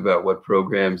questions about what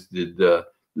programs did the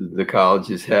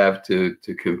colleges have to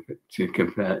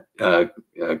combat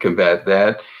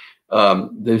that.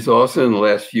 There's also in the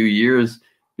last few years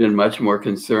been much more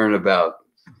concern about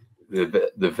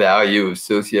the value of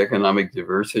socioeconomic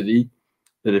diversity,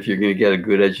 that if you're going to get a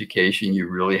good education, you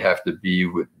really have to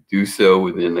do so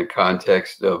within the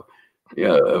context of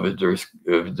a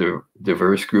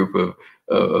diverse group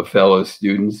of fellow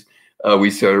students.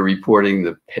 We started reporting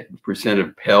the percent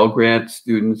of Pell Grant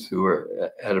students who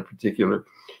are at a particular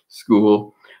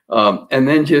school. And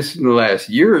then just in the last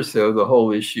year or so, the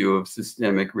whole issue of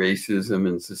systemic racism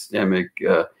and systemic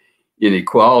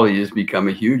inequality has become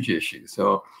a huge issue.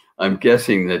 So I'm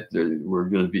guessing that we're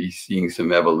going to be seeing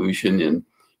some evolution in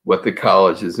what the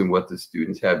colleges and what the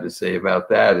students have to say about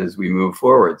that as we move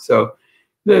forward. So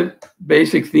the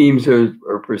basic themes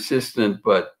are persistent,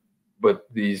 but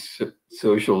these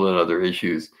social and other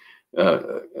issues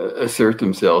assert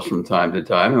themselves from time to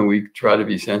time, and we try to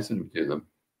be sensitive to them.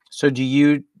 So do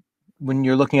you, when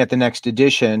you're looking at the next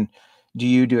edition, do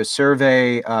you do a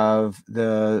survey of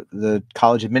the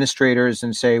college administrators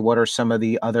and say, what are some of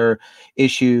the other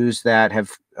issues that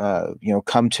have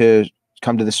come to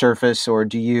the surface? Or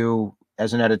do you,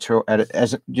 as an editor,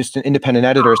 as just an independent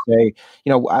editor, say,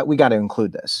 we got to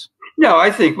include this? No, I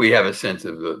think we have a sense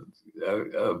of the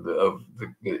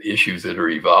issues that are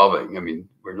evolving. I mean,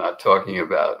 we're not talking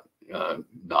about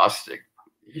Gnostic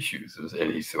issues of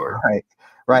any sort.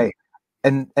 Right.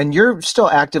 And you're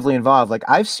still actively involved. Like,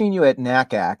 I've seen you at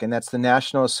NACAC, and that's the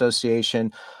National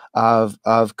Association of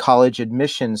College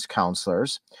Admissions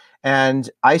Counselors. And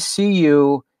I see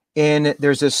you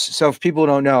there's this, so if people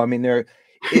don't know, I mean, there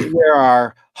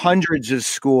are hundreds of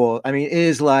schools. I mean, it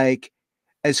is like,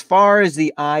 as far as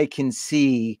the eye can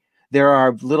see, there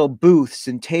are little booths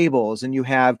and tables, and you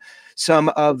have some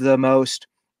of the most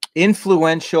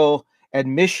influential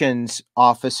admissions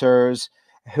officers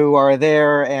who are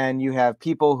there, and you have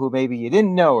people who maybe you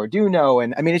didn't know or do know.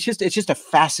 And I mean, it's just a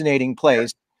fascinating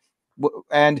place.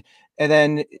 And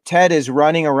then Ted is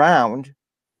running around.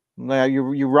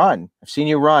 You run. I've seen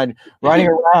you running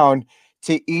around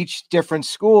to each different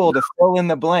school to fill in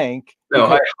the blank. No,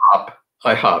 I hop.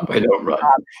 I don't run.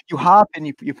 You hop and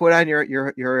you put on your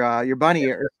bunny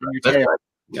ears and your tail,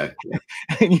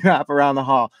 and you hop around the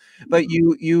hall. But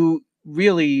you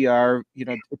really are.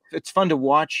 It's fun to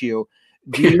watch you.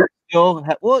 Do you still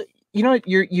have? Well,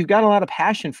 you've got a lot of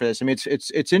passion for this. I mean,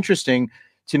 it's interesting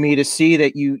to me to see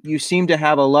that you seem to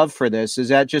have a love for this. Is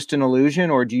that just an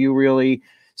illusion, or do you really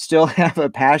still have a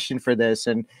passion for this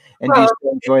and do you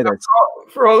still enjoy this?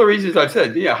 For all the reasons I've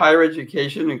said, higher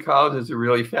education and colleges are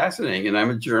really fascinating, and I'm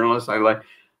a journalist. I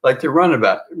like to write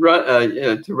about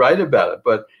it,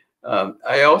 but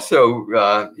I also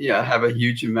have a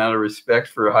huge amount of respect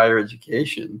for higher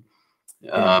education,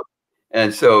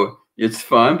 and so it's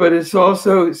fun, but it's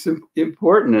also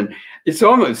important, and it's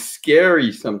almost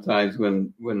scary sometimes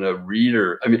when a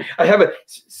reader. I mean, I have a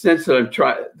sense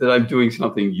that I'm doing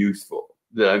something useful,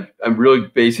 that I'm really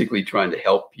basically trying to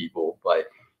help people by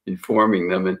informing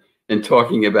them and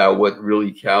talking about what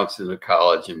really counts in a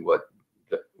college and what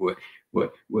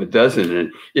doesn't.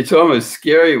 And it's almost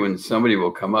scary when somebody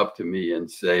will come up to me and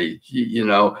say,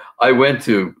 I went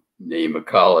to name a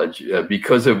college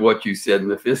because of what you said in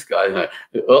the Fiske guide.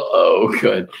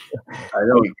 Good.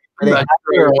 I'm not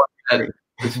sure I want that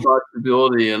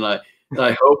responsibility, and I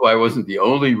hope I wasn't the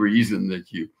only reason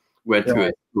that you went to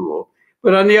a school.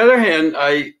 But on the other hand,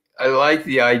 I like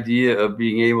the idea of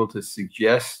being able to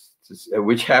suggest,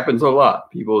 which happens a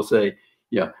lot. People say,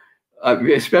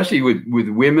 especially with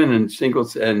women and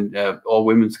singles and all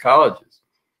women's colleges.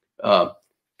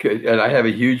 And I have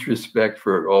a huge respect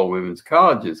for all women's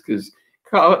colleges because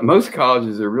most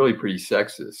colleges are really pretty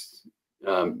sexist,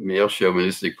 male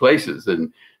chauvinistic places,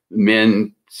 and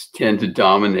men tend to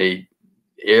dominate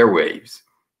airwaves,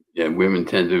 and women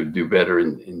tend to do better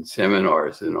in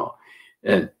seminars and all.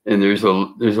 And there's a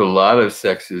lot of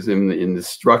sexism in the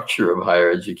structure of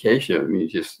higher education. I mean,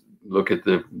 just look at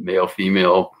the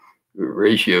male-female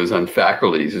ratios on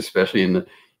faculties, especially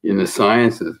in the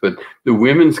sciences. But the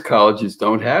women's colleges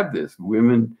don't have this.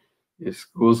 Women,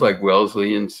 schools like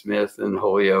Wellesley and Smith and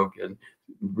Holyoke and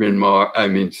Bryn Mawr,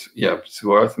 Bryn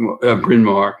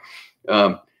Mawr,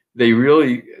 they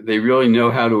really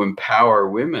know how to empower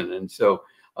women. And so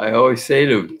I always say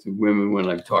to women when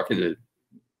I'm talking to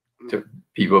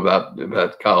people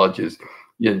about colleges,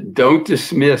 don't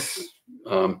dismiss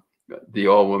the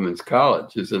all women's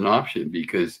college as an option,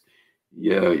 because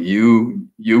you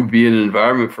be in an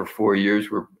environment for 4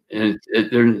 years where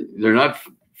they're not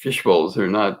fish bowls, they're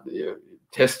not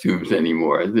test tubes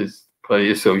anymore. There's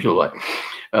plenty of social life.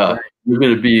 You're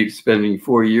going to be spending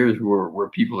 4 years where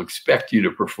people expect you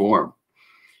to perform,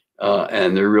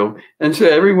 and they're real. And so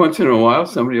every once in a while,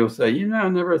 somebody will say, I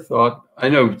never thought. I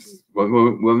know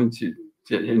one woman,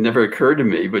 it never occurred to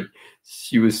me, but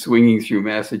she was swinging through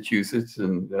Massachusetts,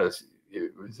 and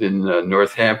it was in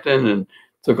Northampton, and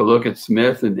took a look at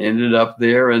Smith and ended up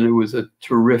there, and it was a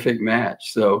terrific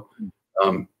match. So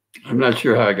I'm not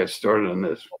sure how I got started on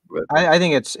this, but I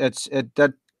think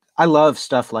that I love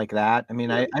stuff like that. I mean,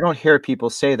 I don't hear people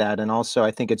say that. And also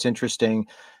I think it's interesting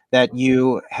that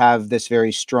you have this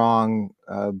very strong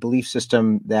belief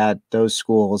system that those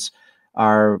schools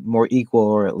are more equal,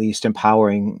 or at least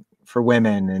empowering for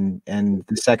women, and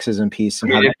the sexism piece.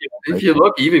 And if you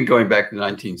look, even going back to the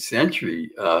 19th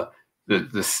century,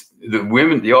 the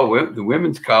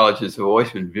women's colleges have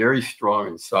always been very strong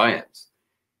in science.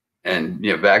 And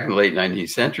back in the late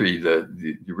 19th century,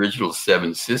 the original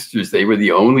Seven Sisters, they were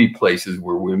the only places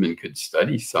where women could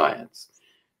study science,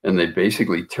 and they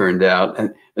basically turned out.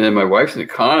 And then my wife's an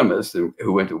economist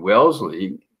who went to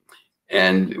Wellesley,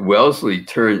 and Wellesley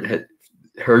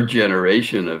her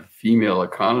generation of female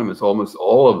economists, almost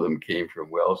all of them came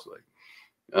from Wellesley,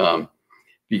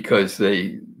 because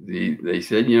they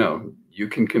said, you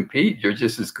can compete. You're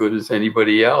just as good as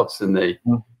anybody else. And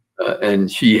and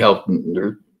she helped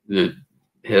the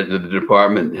head of the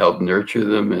department, helped nurture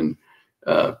them, and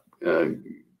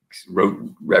wrote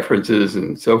references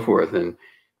and so forth. And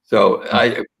so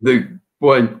I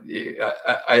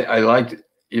liked,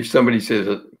 if somebody says,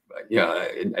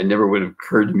 it never would have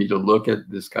occurred to me to look at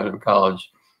this kind of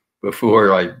college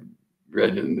before I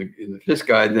read in the Fiske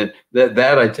guide, then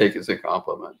that I take as a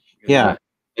compliment. Yeah.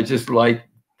 I just like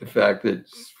the fact that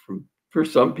for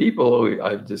some people,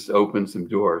 I've just opened some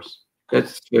doors.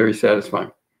 That's very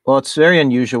satisfying. Well, it's very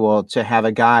unusual to have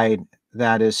a guide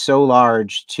that is so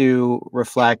large to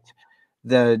reflect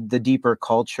the deeper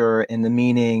culture and the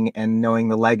meaning, and knowing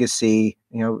the legacy,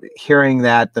 hearing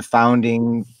that the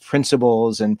founding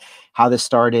principles and how this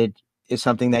started is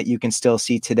something that you can still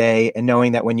see today, and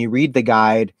knowing that when you read the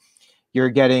guide, you're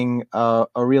getting a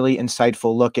really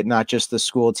insightful look at not just the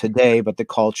school today, but the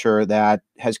culture that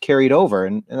has carried over.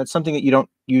 And that's something that you don't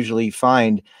usually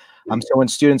find. So when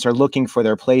students are looking for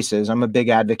their places, I'm a big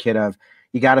advocate of,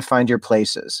 you got to find your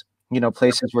places,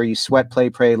 places where you sweat, play,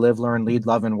 pray, live, learn, lead,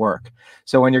 love, and work.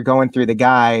 So when you're going through the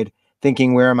guide,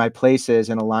 thinking, where are my places,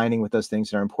 and aligning with those things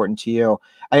that are important to you.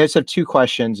 I just have two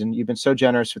questions, and you've been so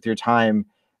generous with your time,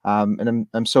 and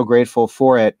I'm so grateful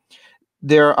for it.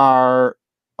 There are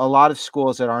a lot of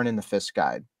schools that aren't in the Fiske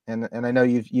guide, and I know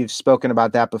you've spoken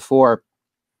about that before.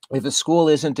 If a school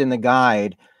isn't in the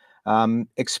guide,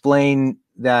 explain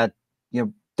that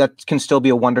that can still be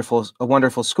a wonderful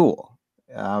school.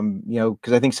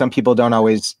 Because I think some people don't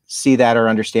always see that or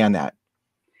understand that.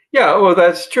 Yeah, well,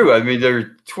 that's true. I mean, there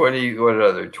are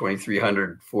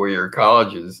 2,300 four-year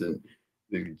colleges, and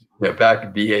back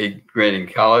at BA grading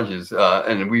colleges,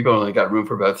 and we've only got room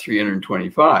for about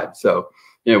 325. So,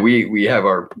 we have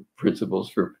our principles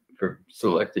for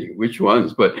selecting which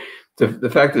ones. But the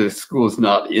fact that the school is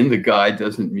not in the guide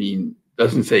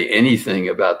doesn't say anything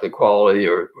about the quality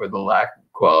or the lack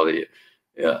of quality.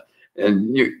 Yeah,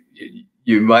 and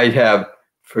you might have,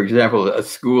 for example, a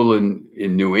school in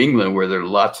New England where there are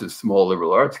lots of small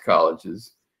liberal arts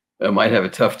colleges might have a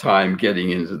tough time getting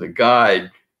into the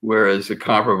guide, whereas a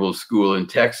comparable school in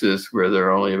Texas, where there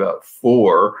are only about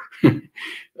 4,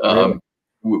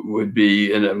 would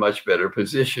be in a much better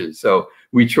position. So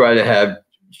we try to have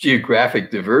geographic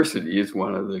diversity is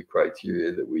one of the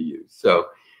criteria that we use. So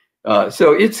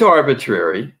So it's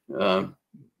arbitrary, and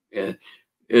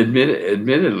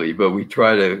admittedly, but we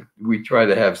try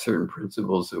to have certain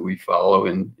principles that we follow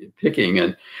in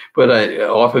picking. But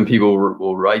often people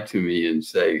will write to me and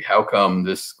say, how come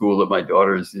this school that my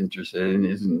daughter is interested in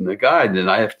isn't in the guide?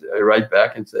 And I write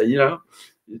back and say,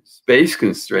 it's space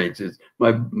constraints.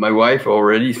 My wife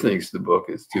already thinks the book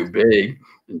is too big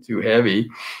and too heavy,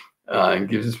 and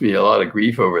gives me a lot of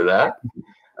grief over that.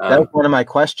 That was one of my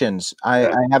questions. I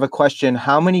have a question.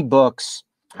 How many books,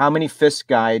 how many Fiske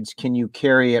guides can you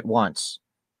carry at once?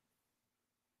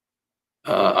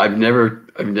 I've never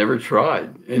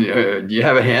tried. And, do you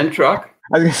have a hand truck?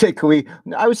 I was gonna say,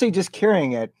 I would say just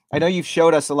carrying it. I know you've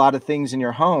showed us a lot of things in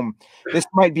your home. This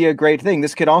might be a great thing.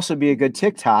 This could also be a good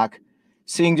TikTok,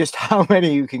 seeing just how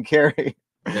many you can carry.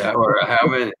 Yeah, or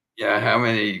how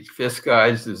many Fiske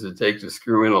guides does it take to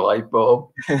screw in a light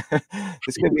bulb?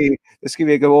 This could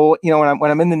be a good. Well,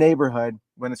 when I'm in the neighborhood,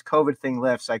 when this COVID thing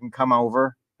lifts, I can come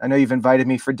over. I know you've invited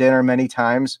me for dinner many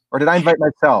times, or did I invite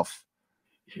myself?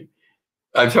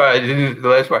 I'm sorry, I didn't. The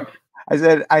last part.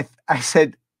 I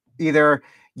said either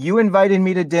you invited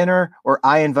me to dinner or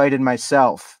I invited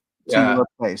myself to your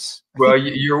place. Well,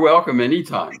 you're welcome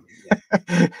anytime.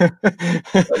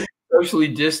 Socially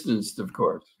distanced, of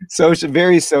course.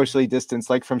 Very socially distanced,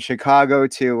 like from Chicago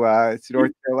to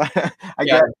North Carolina. I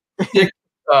get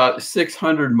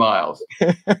 600 miles.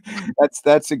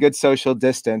 That's a good social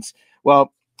distance.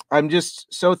 Well, I'm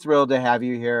just so thrilled to have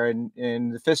you here, and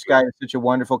the Fiske guide is such a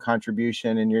wonderful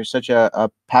contribution, and you're such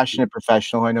a passionate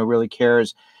professional who I know really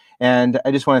cares. And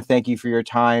I just want to thank you for your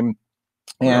time.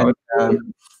 And it's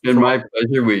been my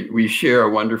pleasure. We share a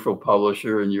wonderful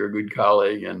publisher, and you're a good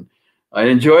colleague, and I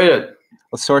enjoyed it.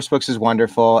 Well, Sourcebooks is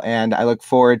wonderful, and I look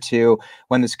forward to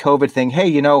when this COVID thing.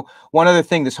 Hey, one other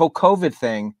thing, this whole COVID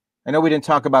thing. I know we didn't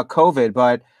talk about COVID,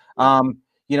 but how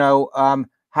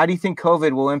do you think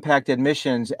COVID will impact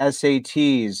admissions,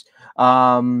 SATs,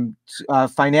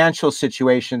 financial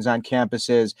situations on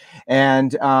campuses,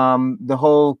 and the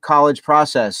whole college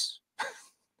process?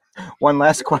 One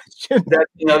last question.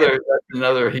 That's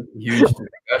another huge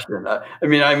discussion. I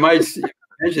mean, I might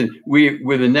mention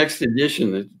with the next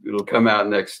edition that it'll come out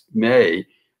next May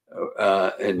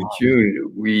and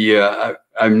June.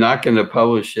 I'm not going to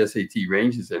publish SAT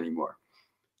ranges anymore.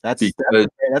 That's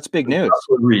big news.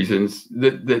 For reasons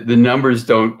the numbers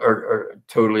are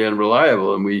totally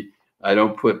unreliable, and I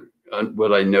don't put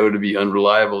what I know to be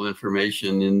unreliable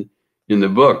information in the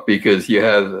book, because you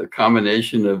have a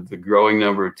combination of the growing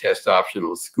number of test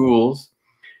optional schools.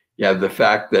 You have the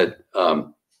fact that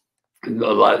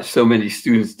so many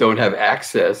students don't have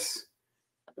access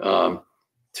to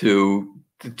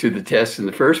the tests in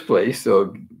the first place, so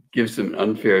it gives them an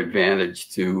unfair advantage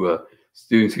to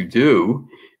students who do,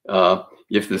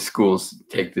 if the schools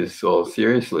take this all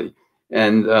seriously.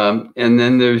 And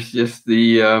then there's just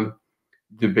the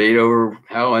debate over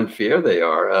how unfair they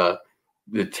are.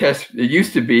 The test, it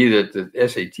used to be that the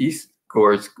SAT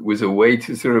scores was a way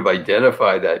to sort of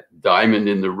identify that diamond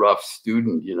in the rough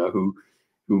student, who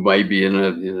might be in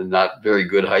a not very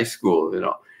good high school,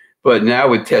 But now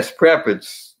with test prep, it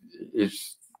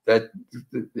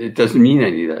doesn't mean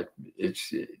any of that.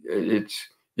 It's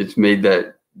made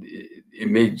that it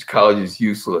made colleges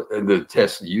useless and the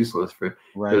tests useless for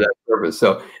that purpose.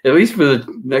 So at least for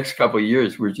the next couple of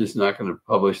years, we're just not going to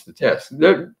publish the tests.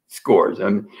 The scores,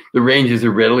 the ranges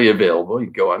are readily available. You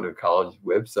can go onto a college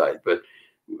website, but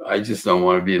I just don't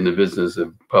want to be in the business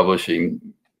of publishing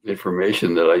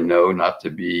information that I know not to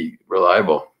be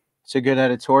reliable. It's a good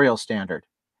editorial standard.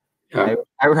 Yeah.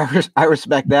 I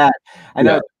respect that. I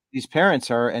know these parents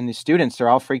and the students, they're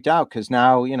all freaked out because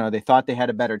now, they thought they had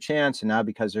a better chance. And now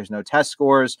because there's no test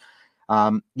scores,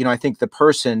 I think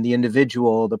the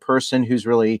individual, the person who's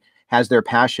really has their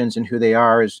passions and who they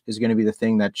are is going to be the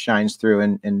thing that shines through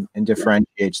and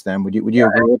differentiates them. Would you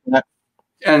agree with that?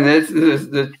 And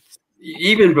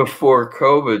even before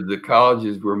COVID, the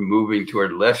colleges were moving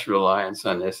toward less reliance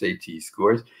on SAT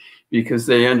scores, because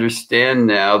they understand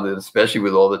now that, especially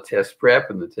with all the test prep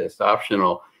and the test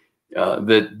optional,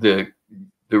 that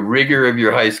the rigor of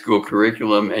your high school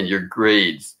curriculum and your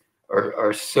grades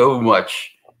are so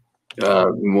much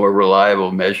more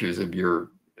reliable measures of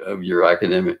your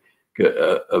academic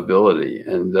ability,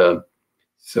 and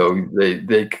so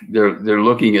they're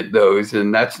looking at those,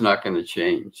 and that's not going to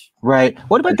change. Right.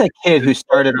 What about that kid who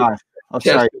started off? Oh,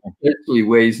 sorry. Especially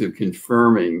ways of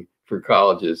confirming for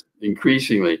colleges.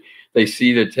 Increasingly, they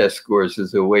see the test scores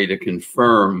as a way to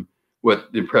confirm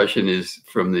what the impression is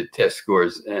from the test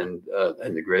scores and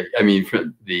the grade. I mean,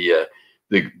 from the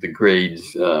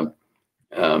grades and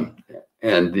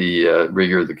the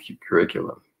rigor of the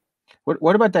curriculum.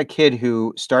 What about that kid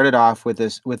who started off with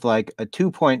like a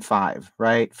 2.5,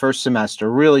 right? First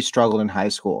semester, really struggled in high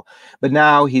school. But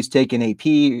now he's taking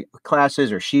AP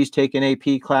classes or she's taking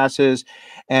AP classes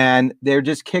and they're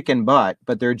just kicking butt,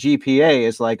 but their GPA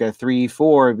is like a 3,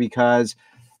 4 because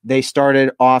they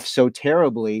started off so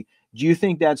terribly. Do you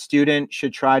think that student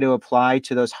should try to apply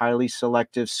to those highly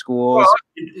selective schools?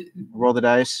 Well, roll the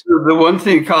dice? The one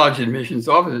thing college admissions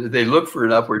officers, they look for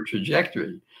an upward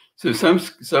trajectory. So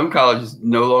some colleges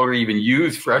no longer even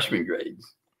use freshman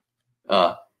grades.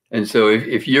 And so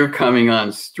if you're coming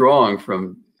on strong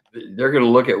they're going to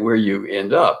look at where you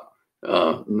end up,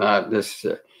 not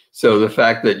necessarily. So the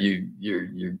fact that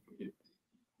you're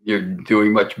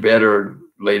doing much better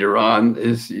later on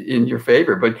is in your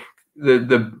favor. But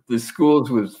the schools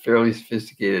with fairly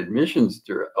sophisticated admissions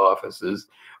offices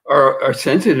are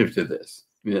sensitive to this.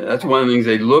 Yeah, that's one of the things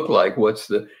they look like. What's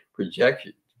the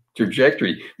trajectory?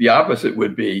 The opposite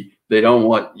would be they don't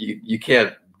want you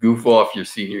can't goof off your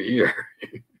senior year.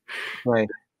 Right.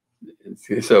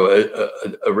 So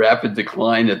a rapid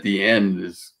decline at the end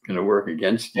is going to work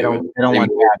against you. They don't want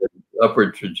that.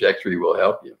 Upward trajectory will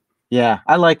help you. Yeah,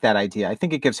 I like that idea. I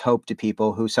think it gives hope to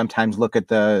people who sometimes look at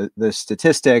the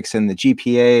statistics and the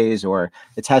GPAs or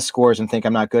the test scores and think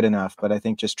I'm not good enough. But I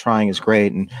think just trying is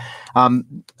great. And I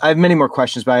have many more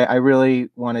questions, but I really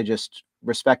want to just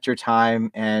respect your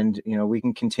time, and we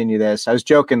can continue this. I was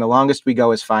joking. The longest we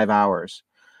go is 5 hours.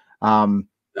 I'm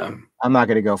not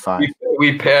going to go 5.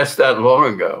 We passed that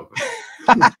long ago.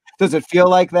 Does it feel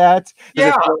like that?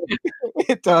 Yeah,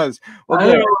 it does. Well,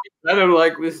 I don't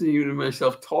like listening to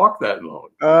myself talk that long.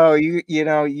 Oh, you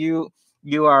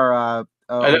are.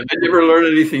 I never learn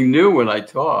anything new when I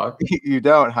talk. You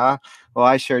don't, huh? Well,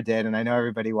 I sure did, and I know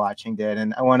everybody watching did.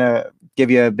 And I want to give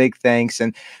you a big thanks.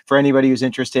 And for anybody who's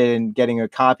interested in getting a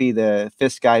copy, the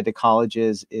Fiske Guide to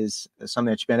Colleges is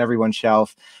something that should be on everyone's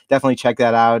shelf. Definitely check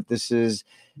that out. This is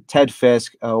Ted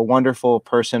Fiske, a wonderful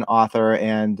person, author,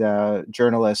 and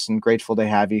journalist, and grateful to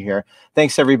have you here.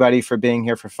 Thanks, everybody, for being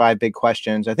here for 5 big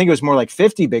questions. I think it was more like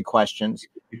 50 big questions.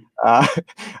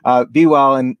 Be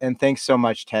well, and thanks so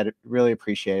much, Ted. Really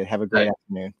appreciate it. Have a great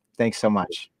afternoon. Thanks so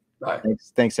much. Bye.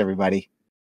 Thanks, everybody.